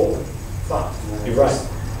 4, 5. You're right.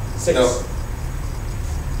 6. No.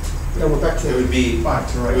 Then we're back It to, would be, Back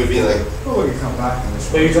to right. it would be like, Oh, we can come back on this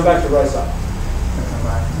Then one. you come back to right side. Come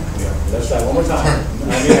back. Left side, one more time.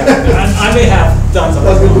 I may have done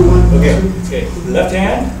something Let's do wrong. one. Okay, okay. Left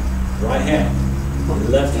hand, right hand. Left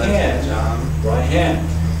left hand, hand, John, right hand.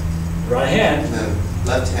 Right hand, and then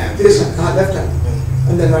left hand, this hand, left hand,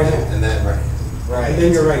 and then right hand. and then right. And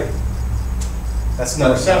then you're right. That's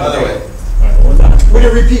number 7. Other way. all right, one more time. We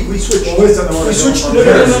didn't repeat, we switched. Well, wait, no, We switched to No,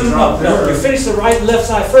 the no, first. no. You finish the right, left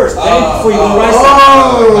side first, then Oh, before you go to the right Oh,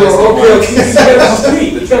 side. You gotta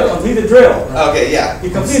complete. You gotta complete the drill. Okay, yeah. You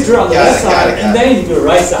complete the drill on the Got left it, got side, it, got and it. then you do the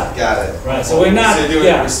right side. Got it. Right. So we're not. So you're doing,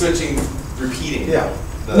 Yeah. we're switching, repeating. Yeah.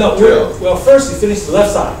 The No. drill. Well, first you finish the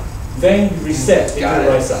left side, then you reset into Got the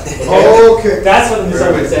it. right side. Okay? Okay. That's what the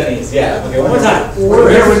misunderstanding is. Yeah. Okay. One more time. Over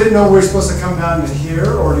here, we didn't know we were supposed to come down to here,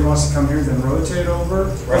 or do you want us to come here and then rotate over?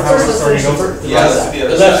 Well, How first we're let's starting finish over? the Yeah, right let's side. do The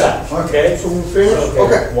the left other side. Okay. So we finished?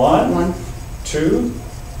 Okay. 1, 2,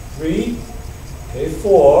 3, okay,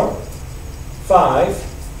 4, 5,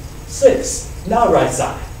 6. Now right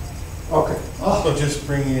side. Okay. Oh, So just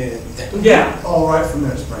bring it. Yeah. all right from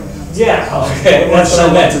there, spring it. Yeah. Okay. Let's That's what I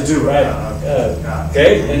show meant. what to do. Right. Got it.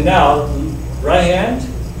 Okay. And now right hand,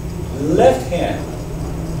 left hand,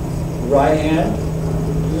 right hand,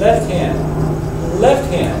 left hand,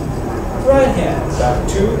 left hand, right hand. Back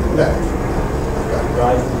to Left.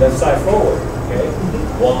 right, left side forward. Okay.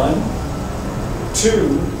 1,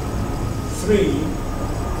 2, 3,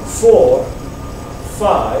 4,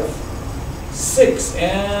 5, 6,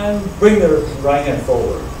 and bring the right hand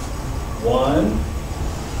forward. 1,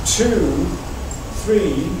 2,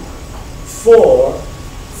 3, 4,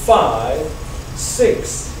 5,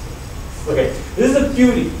 6. Okay, this is the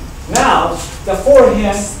beauty. Now, the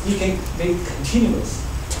forehand you can make continuous.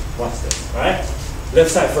 Watch this, all right?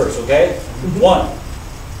 Left side first, okay? 1,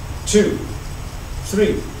 2,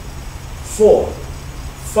 3, 4,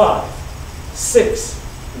 5, 6.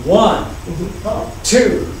 1,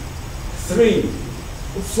 2, 3,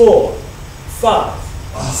 4, 5,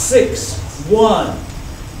 6. 1,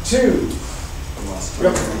 2.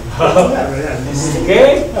 Yep.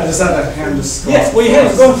 Okay? I just had that hand just go. Yes, well, your hand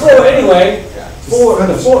is going forward anyway. Yeah. Forward,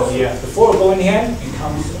 the finish forward, yeah, the forward going hand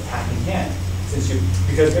becomes a attacking hand.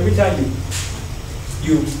 Because every time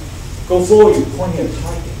you go forward, you're pointing at a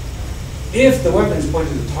target. If the weapon is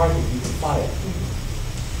pointing to the target, you can fire.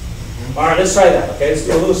 All right, let's try that, okay? Let's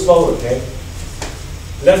do a little slower, okay?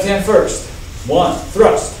 Left hand first. 1,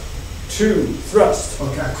 thrust. 2, thrust.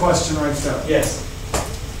 Okay, question right there. Yes.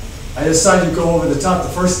 I decided to go over the top. The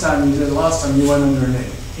first time you did it, last time you went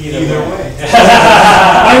underneath. Either way.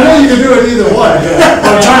 I know you can do it either way, but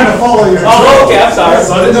I'm trying to follow your drill. Oh, okay, I'm sorry.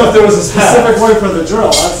 So I didn't know if there was a specific way for the drill,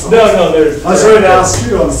 that's all. No, there's. I was ready to ask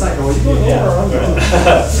you on the second one. You going Yeah. over or under?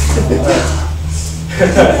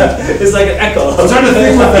 It's like an echo. I'm trying to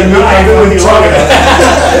think what the new I know what you want.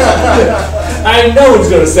 I know what he's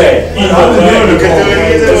gonna say. I'm the You can do it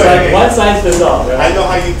unicorn. either It's way. like one size fits all. I know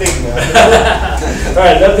how you think now. All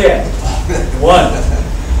right, left hand. 1,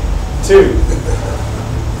 2,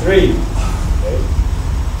 3, okay.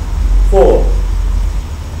 4,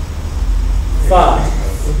 5,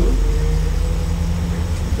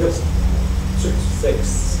 6,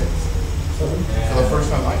 7, For the first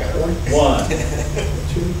time I got it right. 1,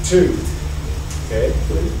 2, okay,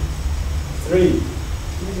 3,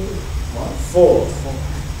 4,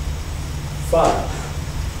 5,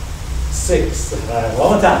 6.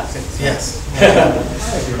 One more time. Yes. I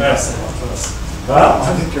think you're messing with us. Huh? I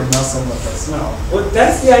think you're messing with us now. Well,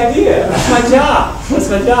 that's the idea. That's my job. That's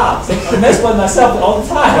my job. So I mess with myself all the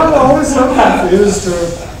time. I'm always so confused.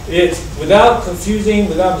 It's without confusing,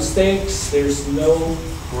 without mistakes, there's no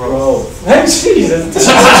growth. Jesus.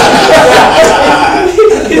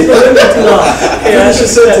 He's been living too long. Yeah, I should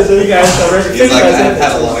say that to you guys. He's like, I've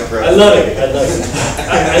had a lot of growth. I love it. I love it.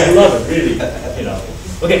 I love it, really. You know.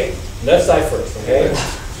 Okay, left side first, okay?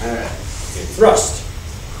 All right. Okay, thrust.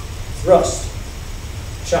 Thrust.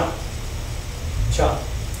 Chop. Chop.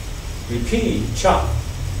 Repeat. Chop.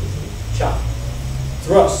 Chop.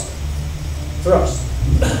 Thrust. Thrust.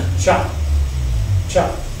 Chop.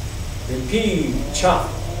 Chop. Repeat. Chop.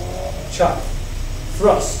 Chop.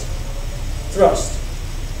 Thrust. Thrust.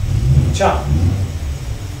 Chop.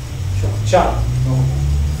 Chop.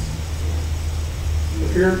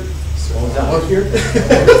 Here. Look here. I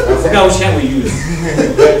forgot which hand we use.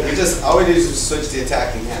 We just, all we do is just switch the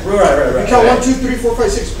attacking hand. Right. Count 1, 2, 3, 4,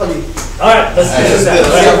 5, 6, buddy. All right, let's do this now. Let's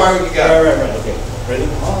see how far we can go. Right. Okay, ready?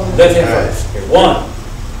 Left hand All right. first. Okay, 1,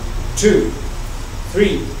 2,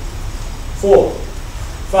 3, 4,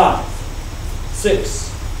 5, 6.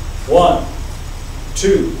 1,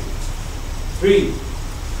 2, 3,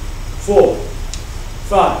 4,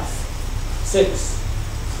 5, 6.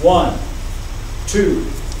 1, 2,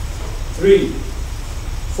 3,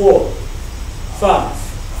 4, 5,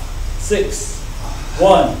 6.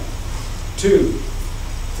 1, 2,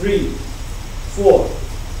 3, 4,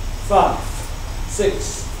 5,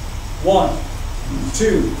 6. 1,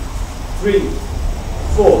 2, 3,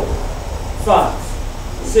 4, 5,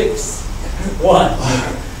 6. 1,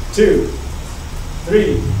 2,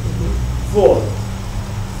 3, 4,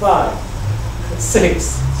 5,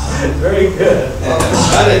 6. Very good.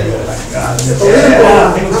 Got it.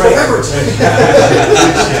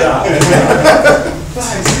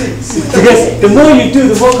 Because the more you do,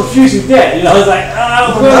 the more confused you get. You know, it's like,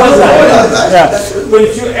 where was I? Yeah. But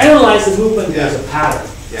if you analyze the movement, there's a pattern.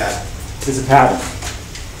 Yeah. There's a pattern.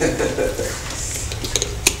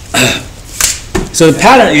 So the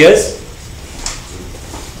pattern is,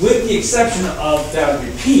 with the exception of that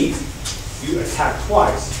repeat, you attack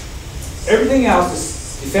twice. Everything else is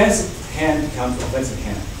defensive hand becomes offensive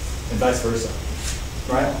hand, and vice versa.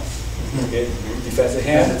 Right? Okay. Defensive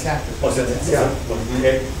hand.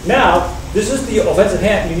 Okay. Now, this is the offensive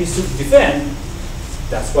hand you need to defend.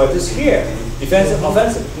 That's why this here. Defensive,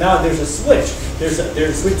 offensive. Now there's a switch. There's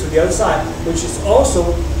a switch to the other side, which is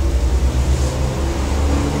also.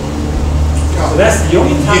 So that's the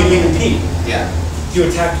only time you repeat. Yeah. You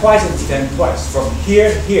attack twice and defend twice. From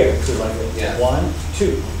here to like this. Yeah. 1,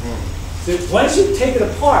 2. So once you take it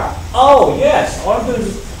apart, oh yes, all I'm doing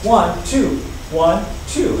is 1, 2, 1,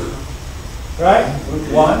 2. Right?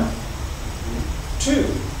 1, 2.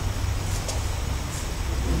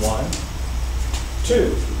 1,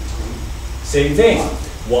 2. Same thing.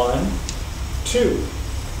 1, 2.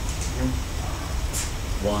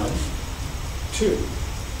 1, 2.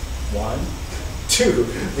 1, 2.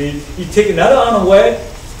 You take another arm away,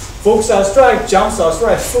 focus out strike, jumps out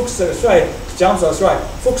strike, focus out strike, jumps out strike,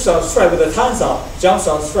 focus out strike with a tan out, jumps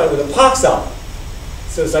out strike with a park out.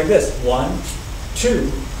 So it's like this. 1,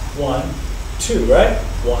 2, 1, 2, right?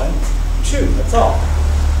 1, 2. That's all.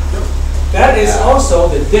 That is also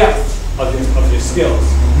the depth of your skills.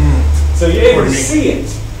 So you're able to see it.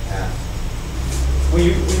 Yeah. When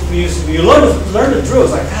you learn the drill,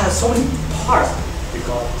 it's like, God, so many parts. We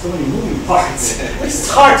call it so many moving parts. It's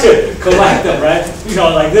hard to collect them, right? You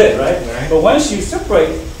know, like this, right? But once you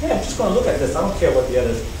separate, hey, I'm just going to look at this. I don't care what the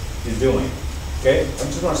other is doing. Okay? I'm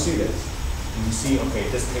just going to see this. And you see, okay,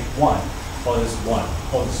 this take 1. Oh, this is 1.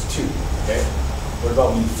 Oh, this is 2. Okay? What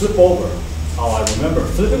about when you flip over? Oh, I remember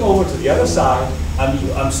flipping over to the other side.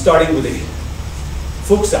 I'm starting with a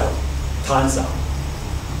fuksao, tansao.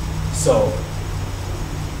 So,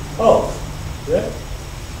 oh, yeah,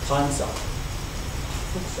 tansao,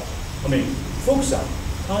 fuksao. I mean, fuksao,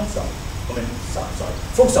 tansao. I mean, sorry,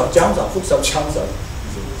 fuksao, jiangzao, fuksao, jiangzao.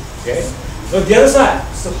 Okay. But the other side.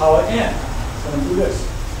 So how I end. So I'm gonna do this.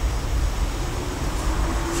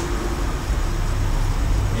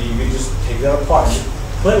 And you can just take that apart and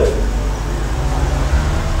play with it.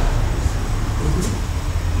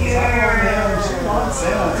 Yeah.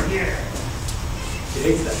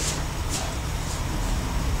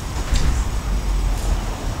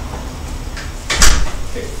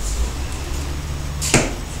 Okay.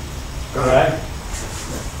 All right.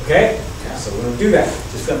 Okay. So we're gonna do that.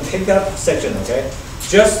 Just gonna take that section. Okay.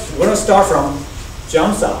 Just we're gonna start from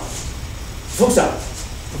Chi-Sao, Fu-Sao.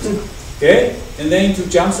 Okay, and then into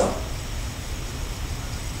Chi-Sao.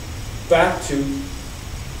 Back to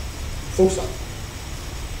Fu-Sao.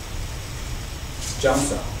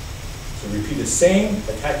 Chi-Sao. So repeat the same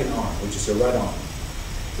attacking arm, which is your right arm.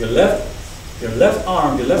 Your left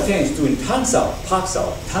arm, your left hand is doing Tan-Sao,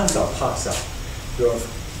 Pak-Sao, Tan-Sao, Pak-Sao. Your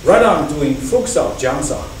right arm doing Fu-Sao,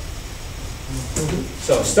 Chi-Sao.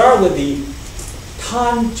 So start with the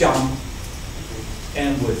Tan jump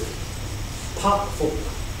and with Pak Fu.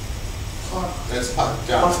 That's pop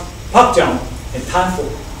jump. Pak jump and Tan Fu.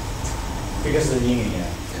 Because of the yin and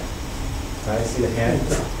yang. Right? See the hand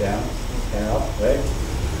down, hand up, right?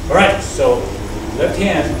 All right, so left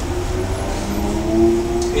hand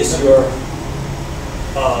is your,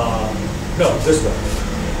 no, this way.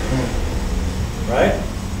 Right?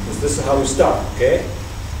 Because this is how we start, okay?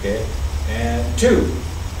 Okay, and 2.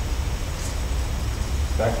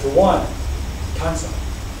 Back to 1, Tan-Sao.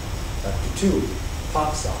 Back to 2,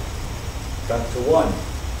 Pak-Sao. Back to 1,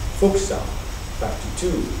 Fu-Sao. Back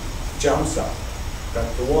to 2, Chi-Sao.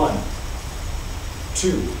 Back to 1,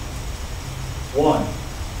 2, 1,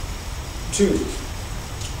 2,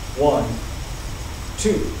 1,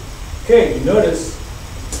 2. Okay, you notice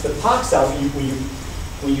the Pak-Sao,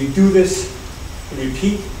 when you do this,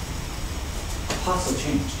 repeat, Pak-Sao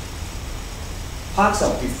changed.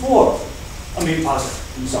 Pak-Sao before, Pak-Sao,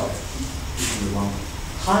 I'm sorry, wrong.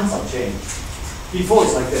 Tan-Sao changed. Before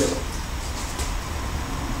it's like this.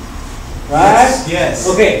 Right? Yes.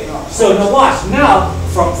 Okay, so now watch. Now,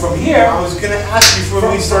 from here, I was gonna ask you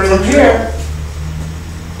before we started from the here.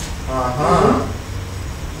 Uh-huh.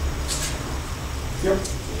 Yep.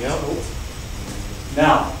 Yep.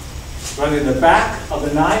 Now, right in the back of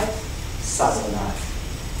the knife, side of the knife.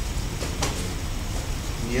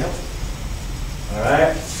 Yep. All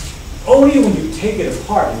right. Only when you take it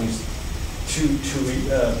apart and you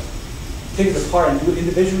take it apart and do it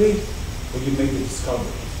individually, will you make the discovery.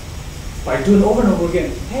 By doing it over and over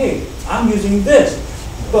again, hey, I'm using this,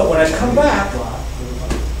 but when I come back,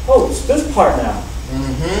 oh, it's this part now,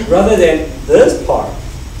 rather than this part.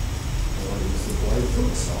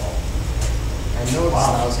 I noticed.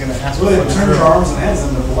 I was gonna ask. Really turn your arms and hands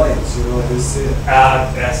into blades. You really do see it.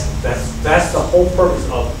 That's the whole purpose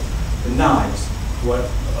of the knives.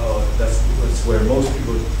 That's where most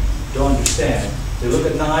people don't understand. They look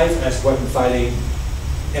at knives as weapon fighting,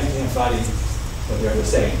 empty-hand fighting, what they're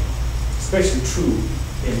saying. Especially true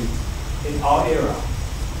in our era,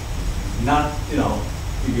 not in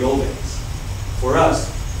the old days. For us,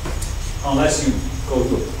 unless you go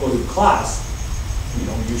to class, you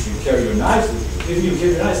don't usually carry your knives with you. If you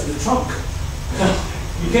carry your knives in the trunk,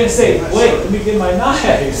 you can't say, "Wait, let me get my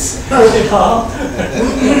knives." While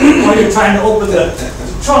you're trying to open the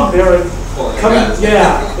trunk, they're coming.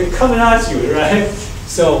 Yeah, they're coming at you, right?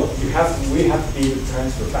 So we have to be able to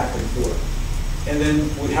transfer back and forth. And then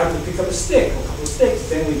we have to pick up a stick, a couple of sticks,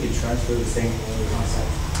 then we can transfer the same concept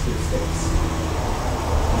to the sticks.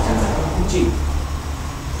 G,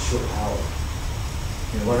 short power.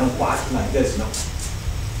 We're not walking like this,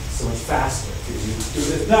 so much faster. Because you do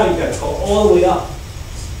this, now you got to go all the way up.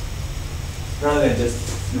 Rather than just,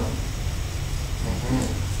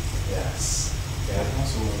 Yes. Yeah.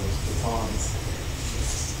 Also one of those batons.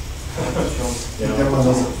 You get one of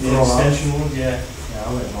those The throw out. extension ones, yeah. Yeah,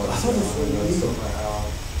 I wouldn't know. I thought this was illegal.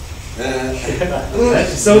 Uh,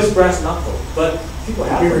 So is brass knuckle, but people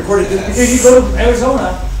have We it. recorded this. If you go to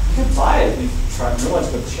Arizona, you can buy it. You try. No one's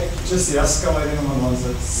going to check it. Just the escalating ones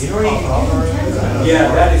that's. You already-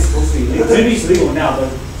 Yeah, that is supposed to be legal. Maybe it's legal now, but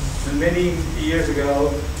many years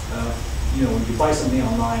ago, when you buy something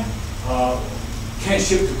online, can't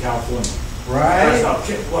ship to California. Right.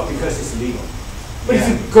 Well, because it's illegal. But if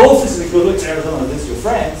you go physically go to Arizona, visit your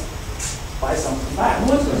friends, buy something back.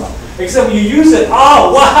 No one's gonna buy. Except when you use it,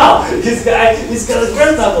 oh wow, he's got a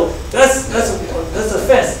brass knuckle. That's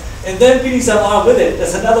offense. And then beating someone out with it,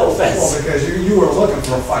 that's another offense. Well, because you were looking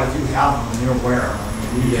for a fight, if you have them and you're wearing them,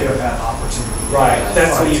 I mean, you could have had opportunity. Right,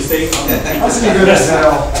 that's when you say, That's when you go to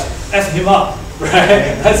hell. F him up,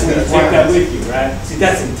 right? That's when you take that with you, right? See,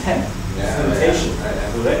 that's intent, it's limitation.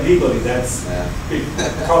 So that legally, that's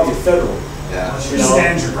probably federal. Yeah. You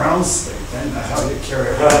stand your ground state, then that's how you carry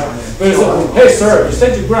it out. But it's like, hey sir, you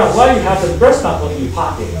stand your ground, why do you have the breast knuckle in your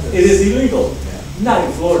pocket? It is illegal. Not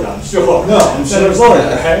in Florida, I'm sure. No, I'm Instead sure of it's Florida,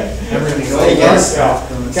 not. right? Everything Well, yes.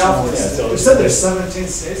 California, so. You said there's 17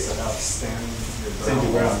 states that have stand Stand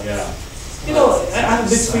your ground, yeah. I have a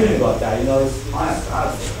mixed feeling about that, it's, I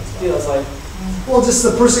have it's like, Well, just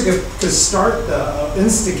the person could start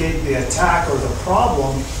instigate the attack or the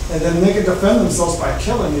problem, and then they could defend themselves by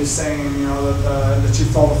killing you, saying, you know, that you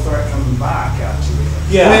felt a threat coming back at you.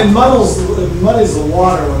 Yeah. I mean, it muddies the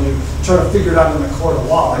water when you try to figure it out in the court of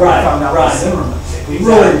law. Like Right, I found out right. with Zimmerman. It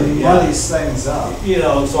Exactly, really yeah. muddies things up. You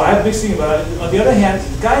know, so I have mixed feelings about it. On the other hand,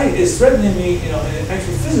 the guy is threatening me, you know, and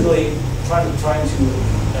actually physically trying to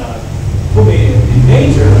put me in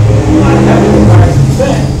danger when I have the right to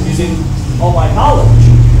defend using all my knowledge.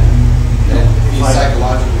 Then if you Like-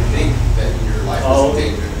 psychologically think that your life Oh, is in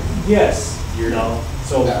danger, Yes, you You're- know,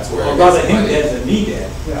 so that's where I'd it rather gets him muddy. dead than me dead.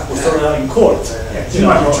 Yeah. We'll sort it out in court. Yeah, You you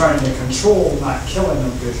might know, be trying to control, not killing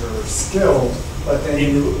them because you're skilled, but then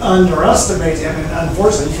you underestimate him, and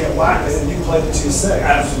unfortunately, you can't whack it, and you play it too safe.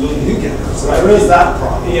 Absolutely. You get hurt. So there is that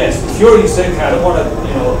problem. Yes, if you're saying, I don't want to,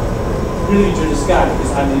 you know, really injure this guy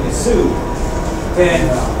because I'm going to get sued, then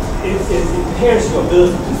it impairs your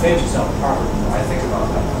ability to defend yourself properly. I think about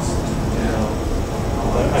that. You know,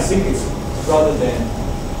 but I think it's rather than,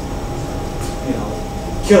 you know,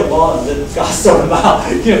 kill them all and let God sort them out,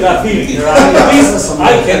 you know, not feeling, right? At least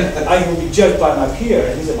I can be judged by my peer,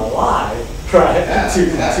 at least I'm alive, right? Yeah,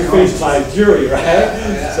 yeah. To face my jury, right?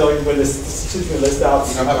 Yeah. So when the situation lists out,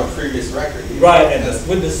 you don't have a previous record. right, and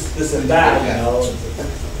witness this and that, you know, it's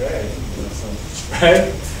okay, you know, so,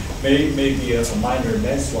 right? Maybe a minor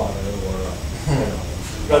manslaughter or, you know,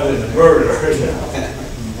 rather than a murder, you know.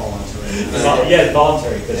 Yeah,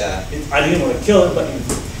 voluntary, because Yeah. I didn't want to kill him, but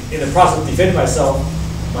in the process of defending myself,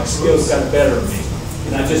 my skills got the better of me.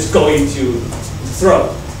 And I'm just going to throw.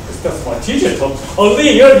 Because that's what my teacher told me. Oh,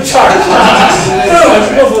 Lee, you're in charge. I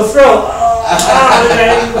should go for the throw.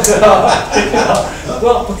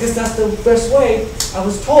 Well, because that's the best way. I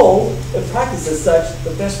was told, in practice as such, the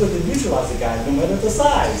best way to neutralize a guy, no matter the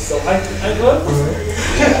size. So I went for it.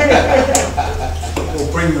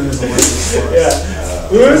 We'll bring them as a witness for us.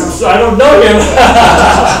 Yeah. So I don't know him.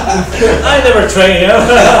 I never trained him.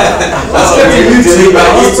 Let's get to YouTube.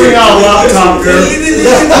 Let's bring out a laptop girl.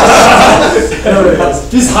 There it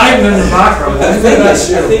is. He's hiding in the background. I think that's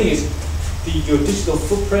The you. thing is, your digital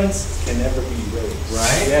footprints can never be erased.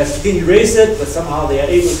 Right. Yes, you can erase it, but somehow they are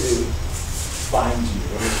able to find you.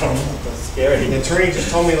 That's scary. The attorney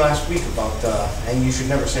just told me last week about, and you should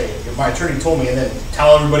never say it. My attorney told me, and then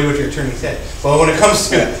tell everybody what your attorney said. But when it comes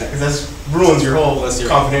to, because that ruins your whole Unless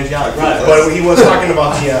you're- confidentiality. Right. But he was talking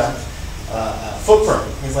about the footprint.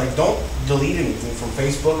 He's like, don't delete anything from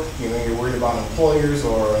Facebook. You know, you're worried about employers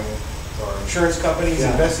or insurance companies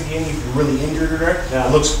Yeah. investigating if you're really injured or there. Yeah.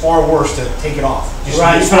 It looks far worse to take it off. Just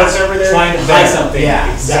Right, leave what's over there. trying to there. hide something.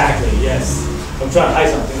 Yeah, exactly. Yes. I'm trying to hide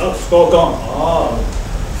something. Oh, it's all gone. Oh,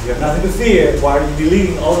 you have nothing to fear. Why are you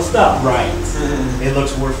deleting all the stuff? Right. It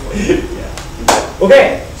looks worse for you. Yeah.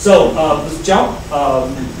 Okay, so let's jump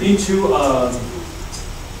into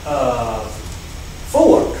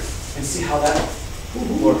footwork and see how that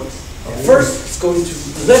works. First, let's go into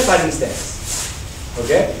the left fighting stance.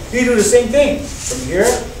 Okay, you do the same thing from here.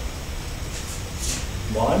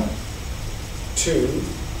 1, 2,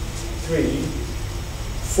 3,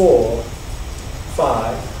 4,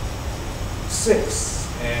 5, 6,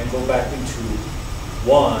 and go back into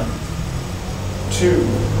 1, 2,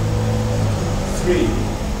 3,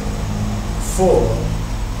 4,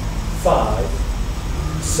 5,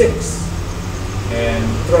 6, and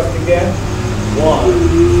thrust again. 1,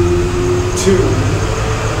 2,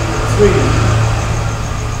 3,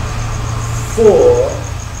 4,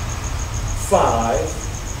 5,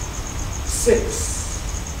 6.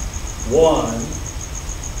 1,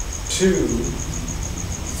 2,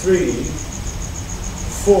 3,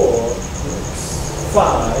 4,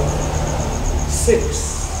 5,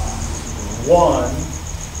 6. 1,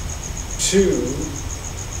 2,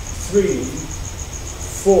 3,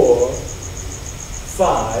 4,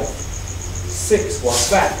 5, 6. Walk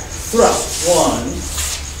back. Thrust. 1,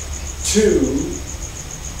 2,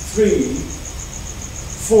 3,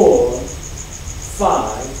 4,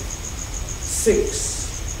 5,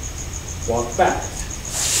 6. Walk back.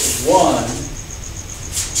 1,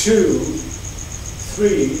 2,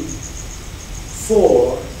 3,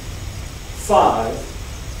 4, 5,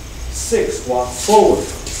 6. Walk forward.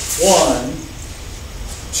 1,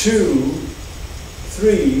 2,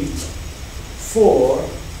 3, 4,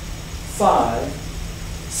 5,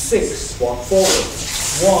 6. Walk forward.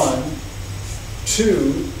 1,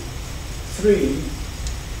 2, 3,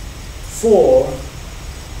 4,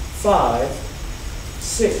 5,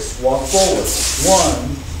 6. Walk forward.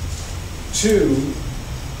 1, 2,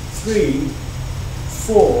 3,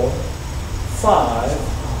 4, 5,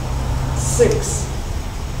 6.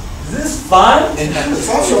 this fun? It's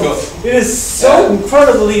awesome. It is so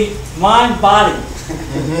incredibly mind-body.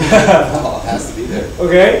 Oh, it has to be there.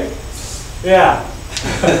 Okay? Yeah.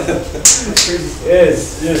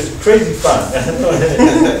 It's crazy fun.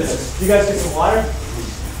 You guys get some water?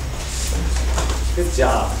 Good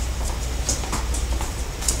job.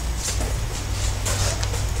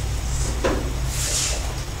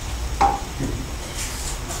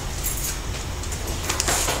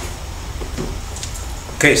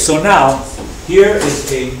 Okay, so now here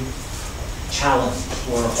is a challenge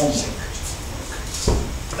or a homework.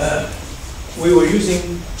 We were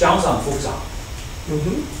using 掌上复掌.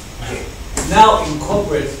 Okay. Now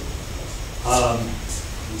incorporate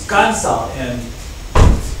干扫 and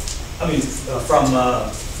from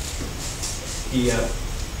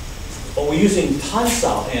we're using 摊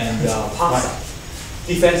扫 and 趴扫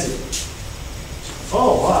defensively.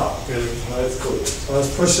 Oh, wow. That's cool. So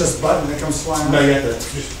let's push this button, it comes flying. No, out. you have to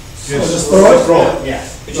just throw it? Throw it, yeah.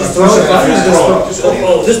 Just throw it, button, just throw it.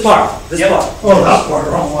 Oh, this part. This Yep. part. Oh, that part,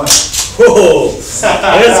 wrong one. Whoa,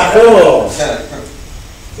 that's cool.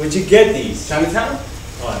 Where'd you get these? Chinatown?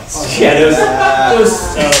 Yeah, those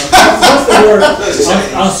what's the word?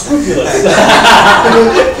 Unscrupulous.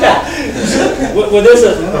 Well, there's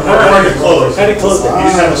a. They're very hard to close. How do you close it? You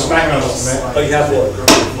just have a smack on them, man. Oh, you have one.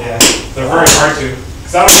 Yeah, they're very hard to,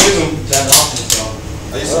 because I don't use them that often, so.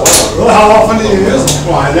 I used to Well, how often do you use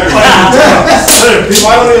them? Well, I never.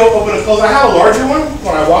 Why don't they open and close? I have a larger one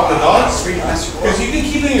when I walk the dogs, because you can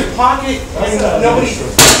keep it in your pocket and nobody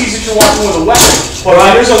sees that you're walking with a weapon. But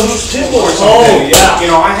if there's a loose pistol or something, Oh, yeah. you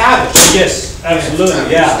know, I have it. Yes,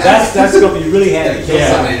 absolutely. Yeah, that's gonna be really handy. kill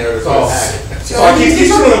somebody in order to So, attack. so I keep these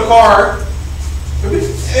two in the car,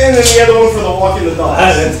 and then the other one for the walking the dogs.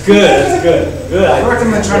 That's good. That's good. Good. I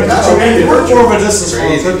recommend trying to That's get okay. you more of a distance from a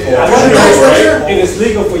Crazy, pit bull. yeah. It is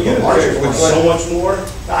legal for you to Larger carry ones, one. so much more.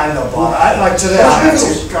 I know, but I, like today, I had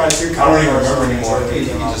two guys, two I don't even cars. remember anymore. You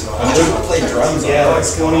just play drums on Yeah, it. like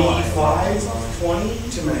 25, 20.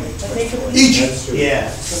 Too many. Each. Yeah.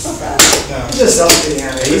 Just self-being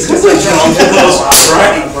handy. It's just like, you know, those,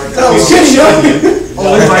 right? I was kidding you.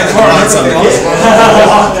 I'll leave my car and everything else.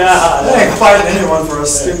 Yeah. I ain't fighting anyone for a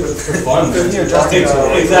stupid. Fun. Exactly. Tell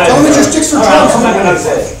them it's your sticks for drums. I'm not gonna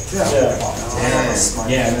say.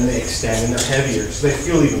 Yeah, and then they extend and they're heavier, so they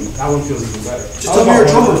feel even, that one feels even better. Just tell me you're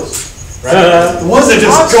a drummer. The ones that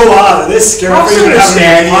just go out and they scare me. I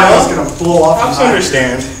understand, you know. It's gonna blow off. I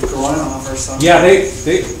understand. Going off or something. Yeah, they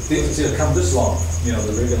come this long. You know,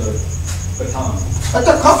 the regular baton. I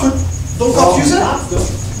thought cops don't cops use that?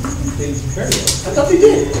 They carry it. I thought they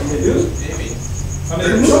did. They do. Maybe. I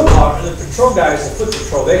mean, the patrol guys, the foot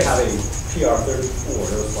patrol, they have a PR-34. It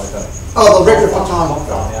was like a. Oh, the regular baton.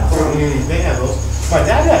 Yeah. They have those. My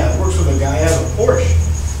dad works with a guy, he has a Porsche,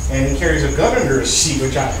 and he carries a gun under his seat,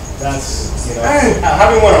 that's, you know,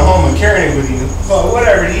 having one at home and carrying it with you, but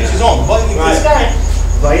whatever, to each his own. But this guy,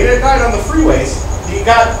 like, that guy on the freeways, he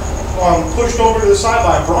got pushed over to the side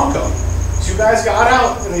by a Bronco. Two guys got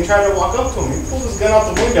out and they tried to walk up to him. He pulled his gun out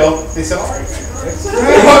the window. They said, "All right,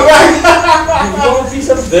 You want a piece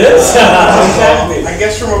of this? Exactly. I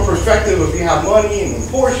guess from a perspective, if you have money and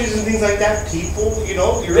Porsches and things like that, people, you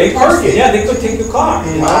know, you're They a target. yeah, they could take your car.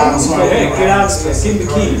 Mhm. Say, hey, get out, give me the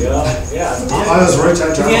key. You know? Yeah. I was rich, I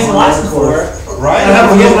If tried. he has a license for it. Right? I have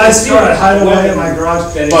a little nice car, I hide away in my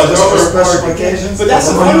garage. Then But it's- there For are special occasions. But that's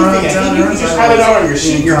the I'll run funny around thing, I town think if you and just I have it out on your was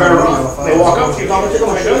sheet, in you're better Colorado. off. They walk up to you, come and take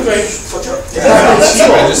my guns, right? That's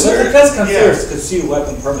registered. that's considered concealed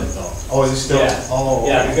weapon permit though. Oh, is it still? Yeah. Oh.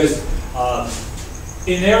 Yeah, because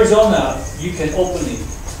in Arizona, you can openly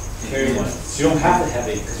carry one. So you don't have to have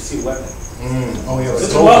a concealed weapon. Oh, yeah.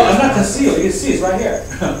 it's Well, I'm open. not concealed, you can see it's right here.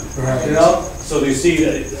 You know, so you see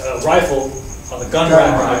a rifle on the gun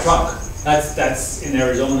rack on my trunk. That's in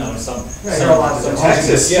Arizona or some. Yeah, you're allowed to some- do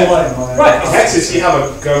Texas, Yeah, yeah. right. In Texas, you have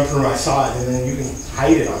a gun for my side, and then you can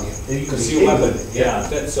hide it on you. Then you can Concealed see weapon, it. yeah,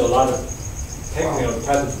 that's a lot of,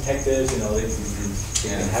 private detectives, they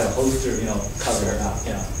can have a holster, cover her up,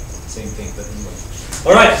 same thing, but anyway.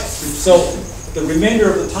 All right, so the remainder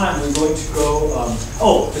of the time, we're going to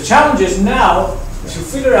go, the challenge is now to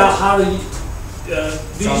figure out how to,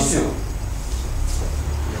 these two.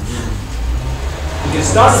 You can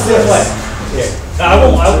start the same way. Okay. Now,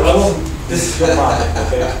 I won't, this is your project,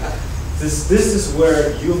 okay? This is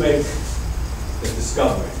where you make the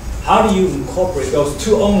discovery. How do you incorporate those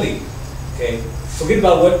two only? Okay, forget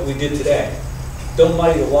about what we did today. Don't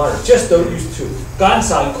muddy the water. Just don't use two.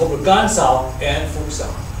 Gansao, incorporate Gansao and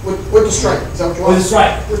Fuksao. With the strike, is that what you want? With the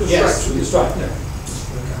strike. With the Yes, strike. with the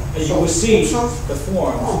strike. And you will see Fuksao? the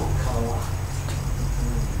form come alive.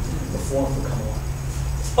 The form will come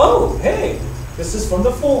alive. Oh, hey, This is from the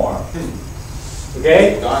form.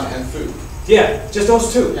 Okay? Gun and food. Yeah, just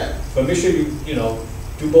those two. Yeah. But make sure you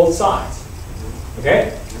do both sides.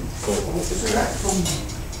 Okay? Cool. Homework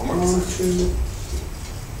One, assignment. two,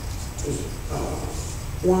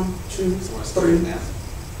 1, 2, So what's the rate 3, now?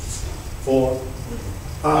 4.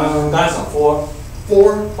 uh, That's on 4,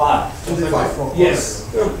 4, 5. 25. Yes,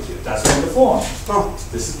 that's from the form. Oh,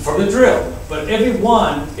 This is from the drill. But every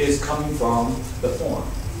one is coming from the form.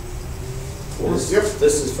 Yep.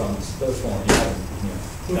 This is from the form.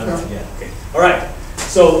 Yeah. Okay. Yeah. Okay. All right.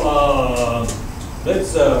 So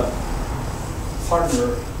let's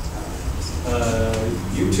partner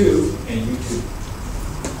YouTube and YouTube.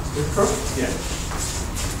 Yeah.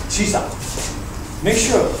 Chi-Sao. Make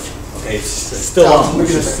sure. Okay, it's still on. Look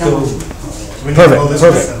at this camera. Perfect.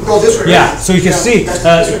 Perfect. Go this way. Yeah. So you can see.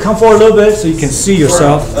 Come forward a little bit so you can see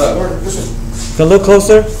yourself. This way. Can look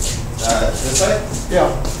closer. This way?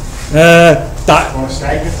 Yeah. Want to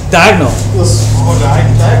stagnant? Diagonal. Oh,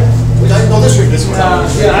 diagonal? No, this way. This one?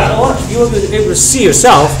 Yeah, I want you to be able to see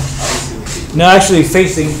yourself. No, actually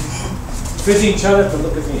facing each other, but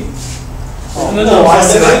look at me. Oh, I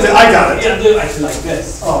see, I got it. Yeah, do it actually like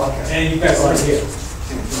this. Oh, okay. And you guys are here.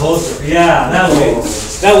 Closer. Yeah, that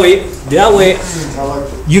way, I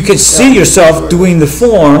like it. you can see yourself doing the Oh,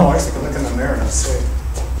 form. I used to look in the mirror and say,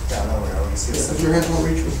 yeah, no way, I want to see If this. your hands won't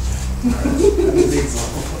reach me.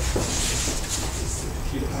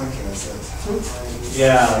 Okay, that's it.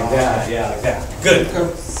 Yeah, like that. Yeah, like that. Good.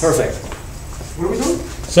 Perfect. What are we doing?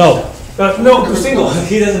 So, no, do single.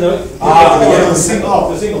 He doesn't know. yeah, Do single.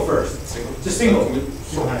 single. Do single first. Just single.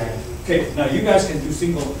 Okay. Okay. Now you guys can do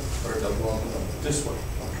single Or double? this way.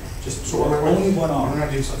 Just So what am I only one I'm arm.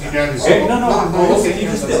 gonna do something. You're gonna do Okay. something. No. Okay. You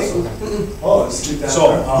just this. Oh, let's do that.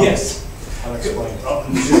 So yes. I'll explain.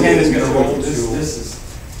 Your hand is gonna roll This to- is.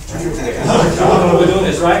 We're doing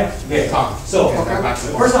this, right? Okay. Tom. So, Okay, back to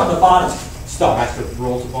the the person on the bottom, stop. Back to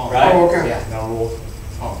roll to bomb. Right? Oh, okay. Yeah, now roll.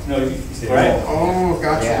 Oh. No, you, Stay right? roll. Oh,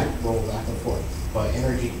 gotcha. Yeah, roll back and forth. But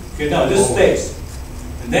energy. Okay, no, this Roll. stays.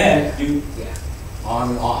 And then you, Yeah. On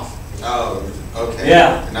and off. Oh, okay.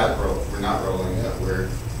 Yeah. We're not rolling, but we're.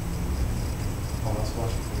 Oh, let's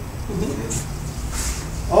watch it.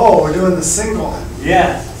 Oh, we're doing the single.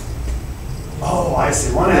 yeah. Oh, I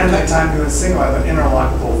see. One hand at a time doing single, I would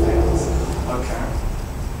interlock both hands.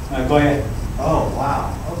 Okay. Go ahead. Oh,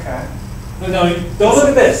 wow, okay. No, don't look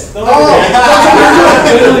at this. Don't look Oh. at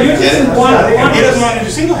that. No, you're Get just it? one. He doesn't want to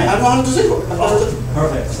do single I hand. don't know how to do single.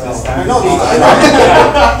 Perfect. I know these. I know.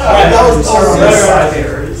 Alright, That was- Start on right, this right, side right.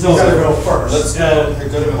 here. You So- gotta go first. Let's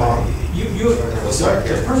go to bomb. We'll start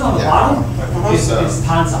the here. person on the Yeah. bottom is So-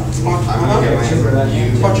 Tansa. I'm gonna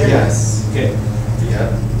get my. Watch your Yes. Okay. Yeah.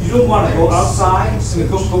 You don't want to go outside, so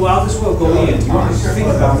go out this way or go in. You want to think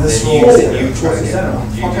about this. Then you try to get.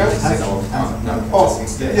 You Okay. do single. No. Oh.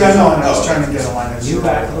 Instead. Yeah, no, I was Oh. trying to get a line of You zero.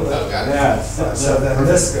 back a little Oh, bit. got it. Yeah. So then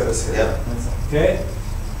this goes here. Yep. Okay.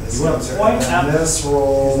 This You wanna goes here. point And at- this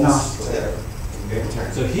rolls. Not. There.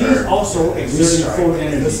 So he's also exerting full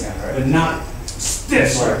energy, but not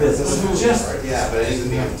stiff like this. This is just Yeah, but it needs to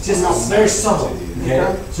be. just very subtle. Okay.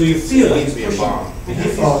 So you feel It like needs to be a bomb. And he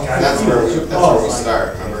feels- Oh, okay. That's where we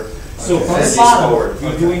start. Remember. So from As the he's bottom, forward. you're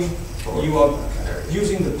Okay. doing, you are There.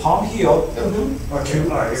 using the palm heel Yep. Okay,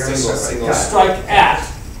 all right, you're gonna Single, start single. like to that. strike at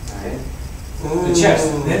Alright. the chest.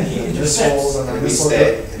 Then he This rolls intercepts. and then And we this will stay, go.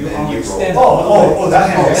 and You then you extend. roll. Oh, that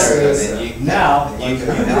hand. Oh, There it And is. then you. Now, and you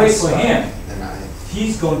you can wait for him. And I.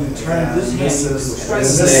 He's going to turn this And hand this into a is- strike. and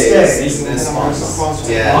this This stays. stays. This bounce.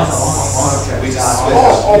 Okay. Yes. Okay. We just Got it.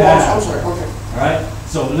 switched. Oh, Yeah. I'm sorry, okay. All right.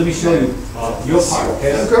 So let me show you your part.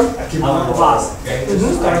 Okay. Okay, I keep On the bottom. Okay. This is Mhm.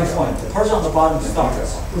 the starting point. The person on the bottom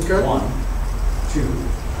starts. okay. 1, 2,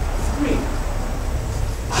 3.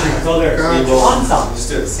 So there's Gotcha. palm sound. Just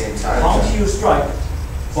do it at the same time. Palm heel strike.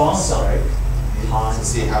 Palm strike. Palm. To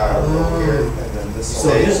see how I roll here. And then this So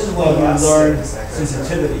will- this is when you Last learn thing is that goes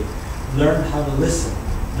sensitivity, learn how to listen,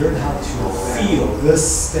 learn how to feel. This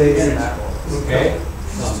stays in that. Okay?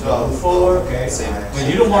 So move forward. Okay. Same. But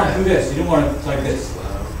you don't want to do this. You don't want to like this.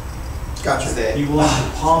 Gotcha. Stay. You want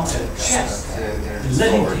to palm to the chest And then and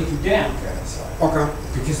let him forward. take you down Okay.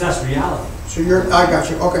 because that's reality. So I got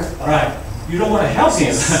you, okay. All right. You don't want to help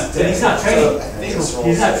him. Then he's not training. I think it's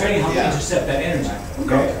He's not training how to Yeah. intercept that energy.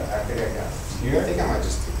 Okay, Okay. I think I got it. I Here. think I might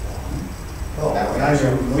just do that. Oh, That way. now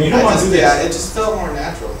you're- But you don't want to do Yeah, this. it just felt more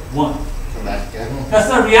natural. 1. Come back again. That's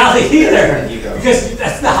not reality either. You go. Because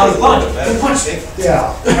that's not how you punch. You punch.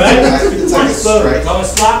 Yeah. Right? It's like a So, strike. come and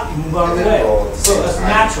slap, you move out of And the then way. roll at the So same that's time.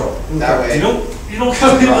 natural. That way. You don't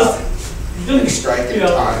come in with, you don't Strike you in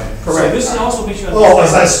know. time. So Correct. this also makes you Oh,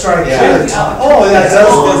 as I understand. strike Yeah. here. Oh, yeah, it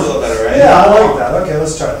Feels a does. little better, right? Yeah, I like that. Okay,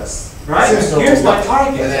 let's try this. right? So- Here's my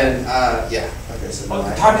target. And then, yeah, okay, so Oh, then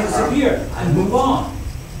the I. target disappeared. I move on.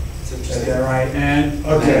 It's Is interesting. that right? And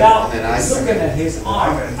Okay. now, And then I looking at his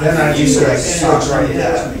arm. Okay, then I You use should it like as switch, switch right, right yeah,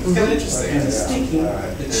 there. it's kind of interesting. And the Yeah. sticking,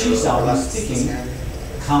 Alright. the And Chi-Sao relax is this sticking hand.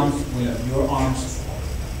 comes when your arms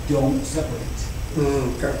don't separate.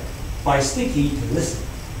 Okay. By sticky, you can listen.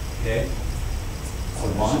 Okay? So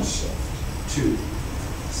 1, 2,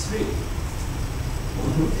 3.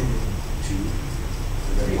 1, 2,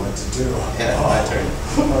 Then what to do? Yeah, my turn.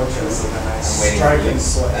 Okay, so then I I'm waiting. strike for you. and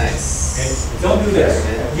switch. Nice. Okay? Don't do this.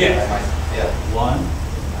 Yeah. Yeah. 1,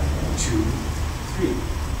 2, 3.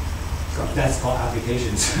 That's called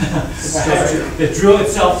applications. The drill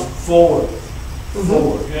itself forward.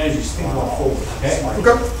 Forward. Your energy is thinking about forward. Okay?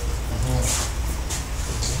 Okay.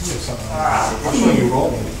 I'm showing you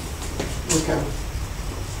rolling. Okay.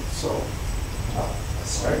 So,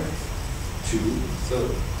 strike. 2. So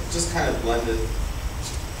just kind of blended.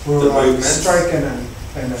 We're The like movements. striking and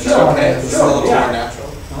then. Sure, okay, It's a sure, little yeah. more natural.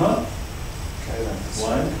 Uh-huh. Okay, then.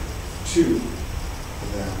 1, 2,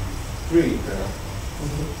 And then 3. there.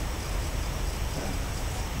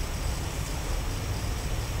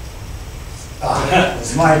 Ah,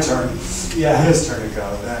 it's my turn. Yeah, his turn to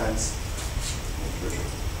go. Then it's.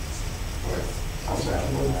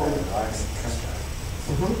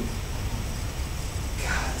 Mhm.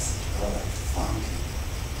 God, it's really funky.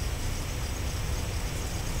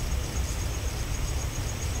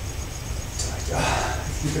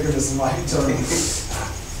 You figure this is my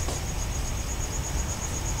turn.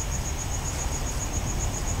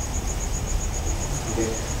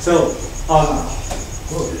 So,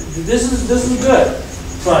 this is good,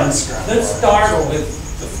 but let's start with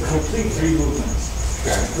the complete 3 movements.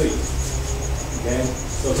 Okay. Complete. Okay?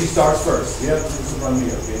 So he starts first. Yep, this is from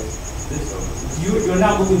me, okay? You're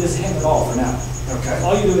not moving this hand at all for now. Okay.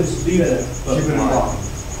 All you do is leave it at Keep it in block.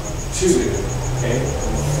 2. Okay?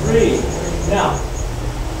 3. Now,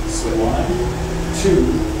 1, 2,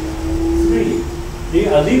 3.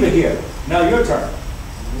 Leave it here. Now your turn.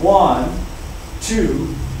 1,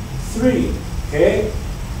 2, 3. Okay?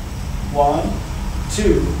 1,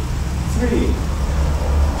 2, 3.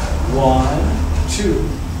 1, 2,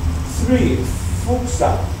 3. Full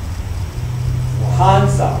stop. Han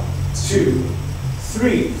stop. 2,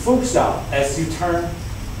 3. Full stop. As you turn.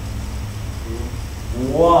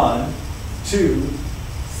 1, 2,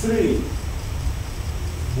 3.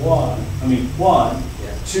 1,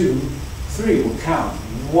 Yeah. 2, 3. We'll count.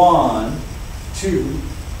 1, 2,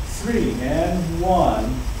 3. And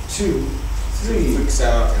 1, 2, 3. Flicks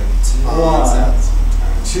out and One. tons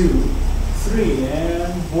out. 2, 3.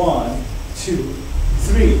 And 1, 2,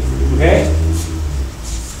 3. Okay?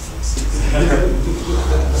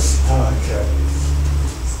 Okay.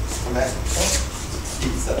 Come back.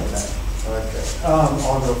 Keep stepping back. Okay.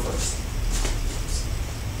 I'll go first.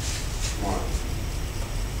 1.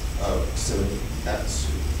 Oh, so that's.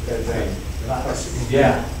 And then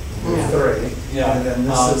Yeah. 3. Yeah. And then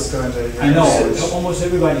this is going to. I know, almost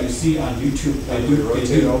everybody you see on YouTube, they do,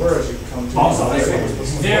 Rotate over as you come to. also, it's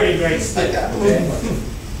very, very stiff. that. Okay?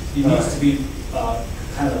 It needs to be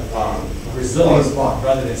kind of resilient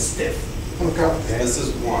rather than stiff. Okay. This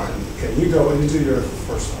is 1, Okay, you go, you do your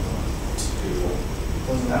first one. 2,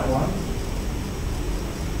 Wasn't that one?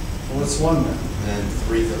 What's one then? and then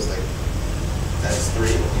 3 goes like, that's 3,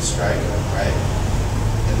 you strike, right?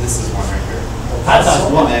 And this is 1 right here. That's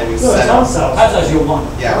And one. then we No, set up. That's your one.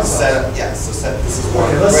 Yeah, we That's set up, yeah, so this is 1.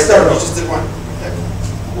 Okay, let's Right start there, you off. just did 1. Okay.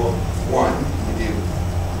 Well, 1, you do,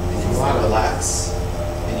 and you want to relax,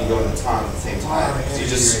 and you go in the tongue at the same time. So you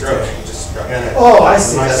just stroke, you just stroke. Yeah. Oh, I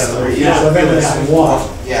see. That's 3. Yeah. So then it's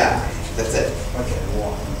 1. Yeah, that's it. Okay, 1.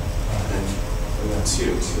 And then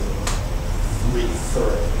 2, 3, 3.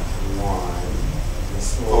 1.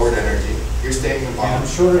 Forward energy. You're staying in the And bottom. the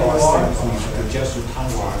shorter you Oh, I are, see. you can adjust your time.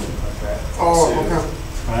 1, Okay. Oh, 2, okay.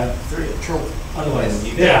 Right? 3. True. Otherwise, And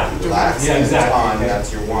you yeah. relax Yeah, in the exactly. tongue, Okay. that's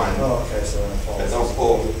your 1. Oh, okay, so then it But falls. don't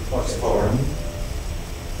pull Okay. forward.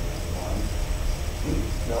 1.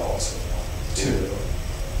 No, also 1. 2.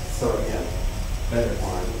 3. Yeah. Better.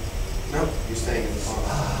 1. Nope, you're staying in the bottom.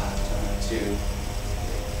 Ah, 2.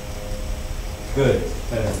 Good.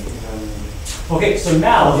 Better. and Okay, so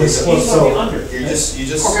now Okay, this so- is on the under. You just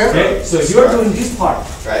Okay. Okay, so you're doing this part.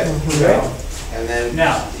 right, Okay? and then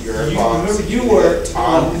Now, your you palms, remember you do were the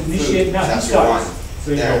tongue, initiate. food, Now he that's your starts. 1.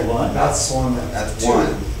 So you There. go 1. that's one. That's 2, 1.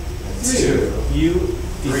 And 3. 2. You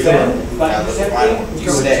 3. defend by Now the final intercepting. one.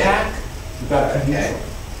 You Stay. attack. You got to Okay. neutral.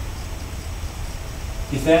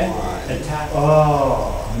 Defend. 1. Attack.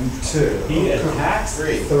 Oh, 2. He attacks.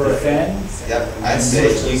 3. 3. Defends. Yep, I'd say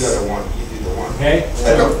you go to 1. You do the 1. Okay.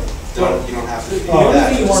 But you don't have to do The only that.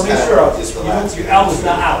 thing you just want to make kinda sure of, just you relax want your your elbow's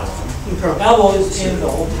not out. Okay. Elbow is in the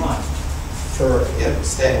whole time. Correct. Yeah,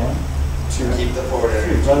 stay. Keep the forward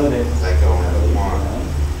energy. Rather than, Like going at a one.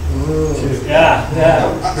 yeah.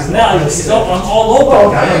 Because now it's I'm all over.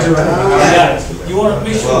 Oh, I don't do anything. Yeah, you want to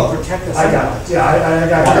make sure Well, you protect the I center. got it. Yeah, I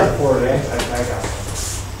got it forward. I got it.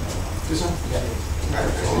 This one? Right,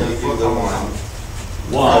 so you do the one.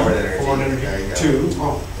 One, Forward energy. Forward energy. There you go. two,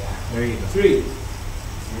 Oh. There you go. three.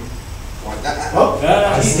 One.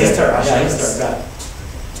 Oh, He's his turn. Yeah, his turn. Got it.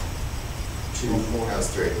 That was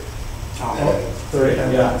three. oh, three,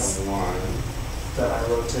 and Yeah. that's, One, then I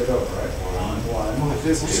rotate over, right? One. Like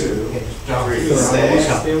this. two, Yeah, just drop three. it. Stay.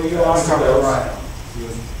 Stay where you are. Cover right.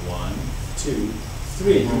 One, two,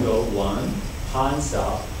 three. You go one, palm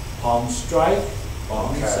stop, palm strike,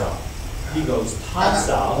 palm Okay. stop. He goes palm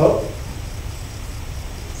stop. Oh.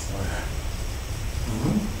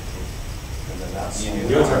 Mhm. And then that's. You do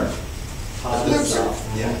Your the turn. one. Palm Lips. stop.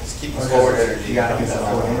 Yeah, just keep the Okay. forward energy. You gotta get that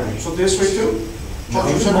forward energy. So this way too? No,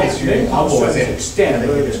 you you said make sure your elbow is in. Extend. And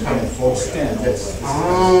then you just come forward. Extend. This.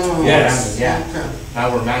 Oh. Yes. Yeah. Okay.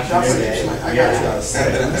 Now we're matching That's everything. it. I got Yeah. you.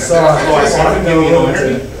 So, Otherwise, I if you give me no rotate.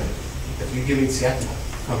 energy, if you give me, see, I can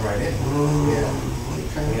come right in. Oh,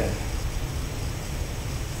 Yeah. okay. Yeah.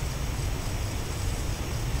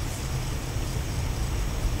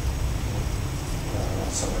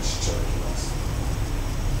 Not so much turbulence.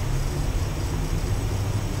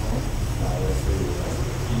 Now we're free, right?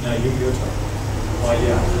 Now your turn. Well,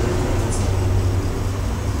 yeah.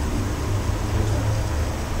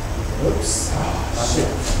 Oops. Ah, shit.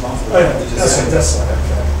 Shit. Oh, yeah, this one,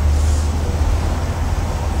 okay.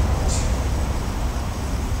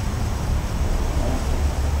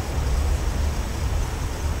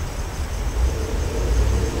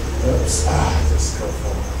 Oops. Just go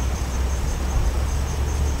forward.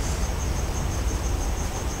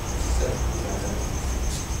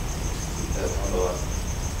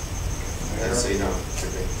 So you don't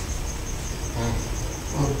trip it.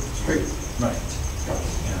 Oh, straight. Right.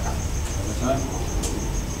 Yeah. One more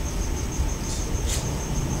time.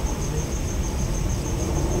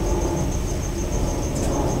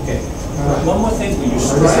 Okay. One more thing when you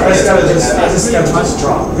strike. I just gotta just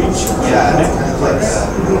drop. Reach. Yeah, it's kind of like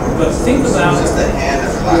that. But think about Just the hand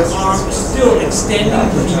that your relaxes. arm is still extending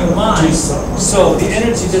in your mind, so the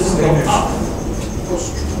energy doesn't go up.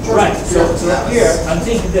 Right. So here, I'm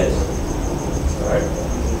thinking this. Right.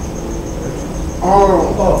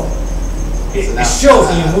 Oh. It shows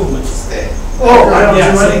in your movement. Stay. Oh, I don't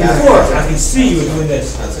Yeah, do so anything. before I can see you doing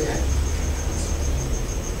this. That's okay.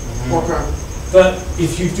 Okay. But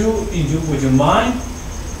if you do with your mind,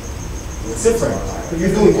 it's different. But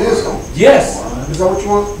you're doing this, though? Yes, Is that what you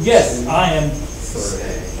want? yes, I am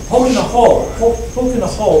Stay. poking a hole, poking a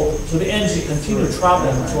hole so the energy continue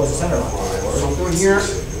traveling towards the center line. So I'm doing here.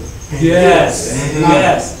 Yes, not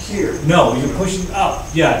yes. Here. No, you're pushing up,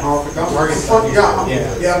 yeah. Oh, okay. Target Yeah,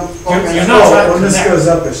 stuff. yeah. Okay. You're not trying to When this connect. goes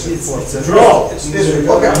up, it should flip. It's a draw. It's this way,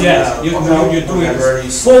 okay. Yes, you're doing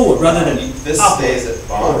forward rather than This up. stays at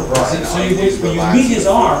bottom. right. So when you meet his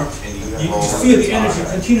arm, you feel the energy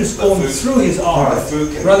continues going through his arm The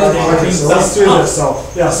food can. rather than Okay, being so let's do up. this. So,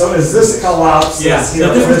 yeah, so is this collapse? Yeah, Is here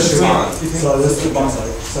the difference issue? between So this is bounce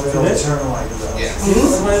like so it'll this? turn like this.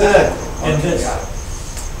 Yeah. Like that, and this.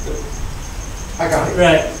 I got it.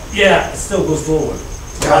 Right, yeah, it still goes forward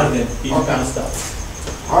rather than being Okay. bounced up.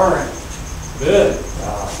 All right. Good.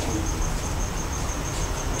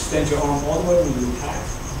 Extend your arm all the way when you attack.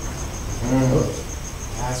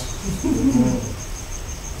 That's.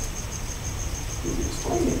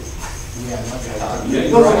 Yeah, not bad. Yeah, Oh,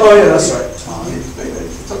 you're right. oh, yeah, that's right.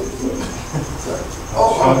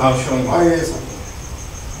 I was showing you. Oh, yeah, yes.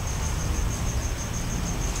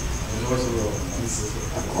 There's always a little.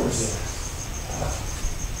 Of course.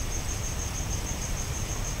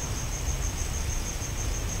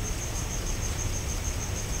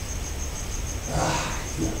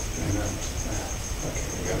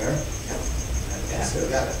 Yeah, you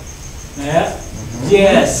got it. Yeah?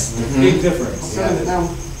 Yes, big difference. Send it down.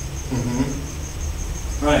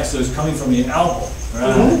 Right, so it's coming from your elbow.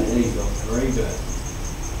 Right, there you go. Very good.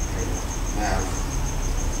 Now.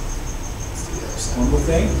 Let's do the other side. One more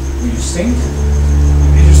thing, when you sink,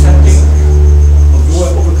 you're intercepting,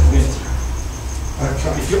 avoid overcommitting.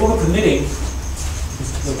 If you're overcommitting,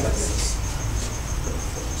 just look like this.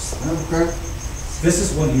 Okay. This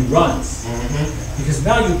is when he runs. Because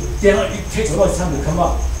now you down, it takes a lot of time to come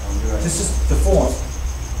up. This is the form.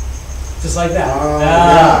 Just like that.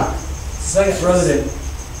 Yeah. Just like that, rather than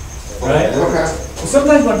right? Okay.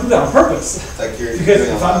 Sometimes I do that on purpose. It's like you're Because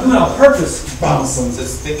doing a if lot I'm of- doing it on purpose, bouncing,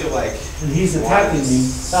 Just think of like and he's attacking me,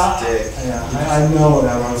 stick. Yeah, I know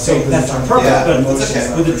that one. so that's on purpose, Yeah, but that's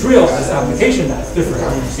okay. with the drill, it's application that's different.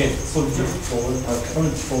 Okay, so the drill forward,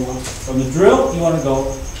 forward. From the drill, you wanna go,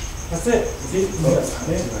 that's it. See?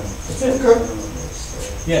 That's it. Okay.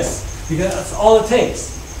 Yes, because that's all it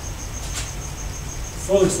takes.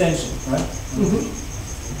 Full extension, right?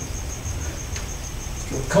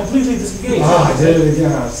 Completely disengaged. Ah, I did it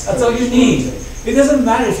again. That's all you need. It doesn't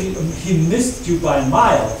matter if he missed you by a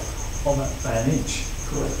mile or by an inch.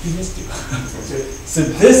 Correct. He missed you. So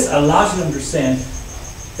this allows you to understand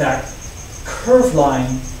that curve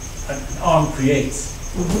line an arm creates.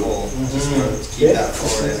 Cool. Just to keep that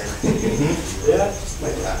forward energy. Yeah.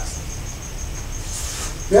 Like that.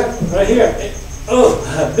 Yeah, right here. Oh,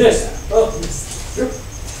 this. Oh, this.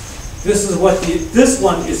 This is what this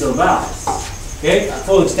one is about. Okay,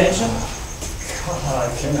 full extension. God,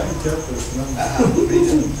 I cannot get this number. What are you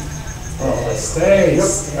doing? Oh, it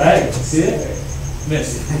stays. Right, see it?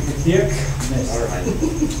 Miss. Here, miss. All right.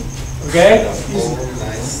 Okay? Oh,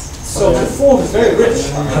 nice. So the form is very rich.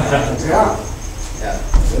 Yeah. Yeah.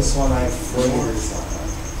 This one I freeze on.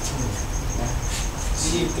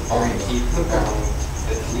 Keep the ball. Keep the ball.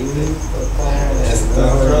 Keep it. Yes,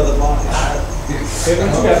 don't throw the ball. Okay, don't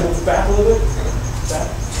you guys move back a little bit? Back.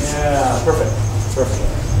 Yeah, perfect. Perfect.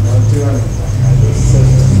 Don't do anything. I just sit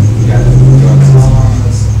there. You got it. You want this? On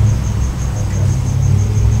this.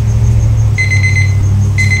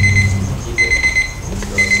 Keep it.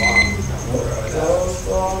 Throw the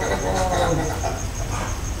ball.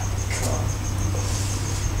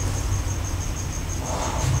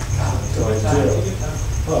 Do I do?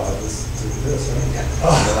 Oh, I just do this, right?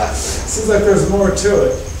 Yeah. Relax. Seems like there's more to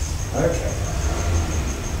it. Okay.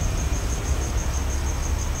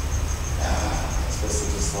 Supposed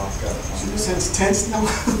to just lock up. You sense tense now?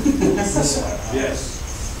 This one. Yes.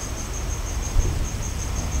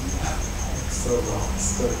 So long,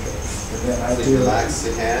 so good. And then I So do relax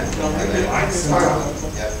your hand. And then relax Yep.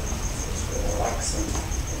 relaxing.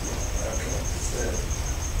 Okay. That's it.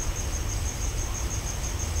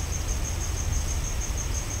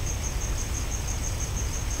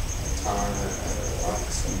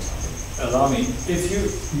 Allow me, if you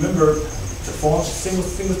remember the form, single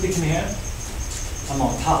stick in hand, I'm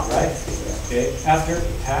on top, right? Okay, after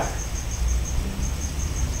attack.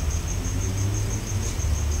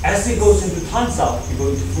 As he goes into Chi-Sao, you go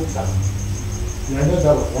into Chi-Sao. Yeah, I did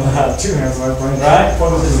that with one, two hands, my brain. Right? Put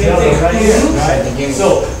them The same together. thing right here, right?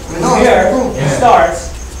 So, from here, it starts,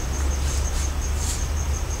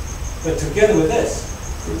 but together with this.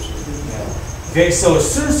 Okay, so as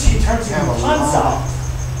soon as he turns into Chi-Sao,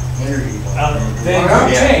 then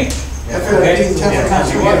you change. Okay, Yeah.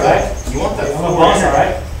 times you want, right? You want that I'm a full boss, all energy.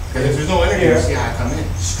 right? Because if there's no energy, Here. you see how I come in.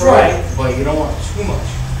 Strike. But you don't want too much.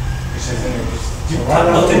 It's just energy.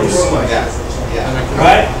 Nothing Too much. Yeah. And Yeah. I can-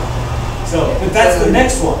 Right? So, but that's the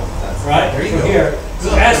next one, right? There you From go. here.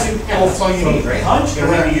 So as you Yeah, go that's all you from need, right? punch You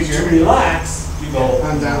don't need to use your- to relax, you go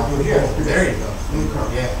I'm down. over here. There you go.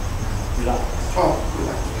 Okay. Yeah. Relax. Oh,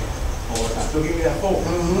 Still give me that full.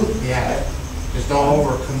 mm-hmm. Yeah. Just don't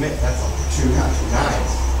overcommit. That's all. Two,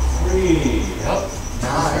 Nice. 3, Yep.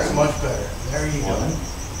 Nice. Much better. There you go. 1,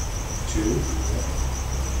 2,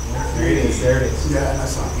 There it is. There it is. Yeah,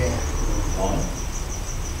 that's not. Yeah. 1,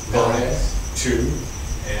 Nice. 2,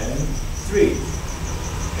 and 3.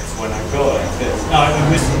 That's when I go like this. No,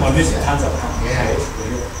 I'm missing tons of time. Yeah.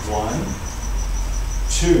 1,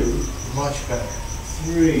 2, Much better.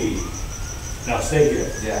 3. Now stay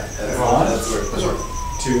here. Yeah. One. That's where. That's where.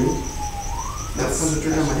 2, That's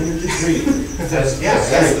concentrating on my energy. 3. That's, yeah.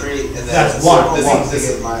 That's three. And then That's one. This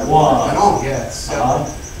is my 1, I know. Yes. 2,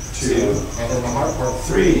 And then the hard part.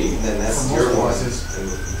 3. And then that's For your most one. of us is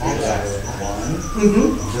And That's your 1.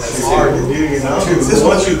 Mm-hmm. It's hard to do, you know? Two. This is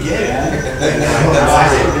what you get.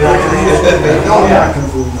 No, Yeah, I can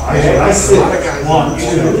move. I see. A lot of guys. 1,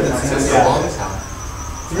 2, That's the yeah. longest time.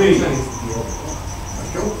 3,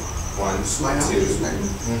 Go. one, Slide out. two, Slide.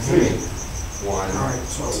 3. 1, All right,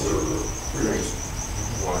 so 2, 3.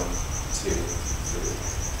 1, 2, 3.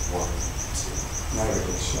 1, 2. Not a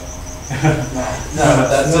good shot. No,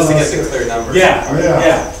 that's just to get the clear numbers. Yeah, Yeah.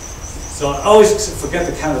 yeah. So I always forget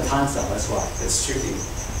to count the time stuff, that's why. It's tricky.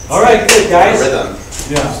 All right, good, guys. Rhythm.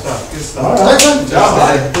 Yeah. Good stuff. All right. Good job,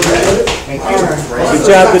 buddy. Thank All you. right. Good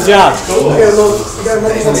job, good job. Okay, look, you gotta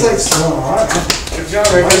make one six. All right. Good job,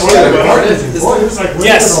 Ray. Boy, he was like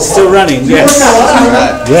Yes, working a still lot. running, You work a yes. lot,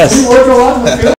 man. Yes. You work a lot in the field.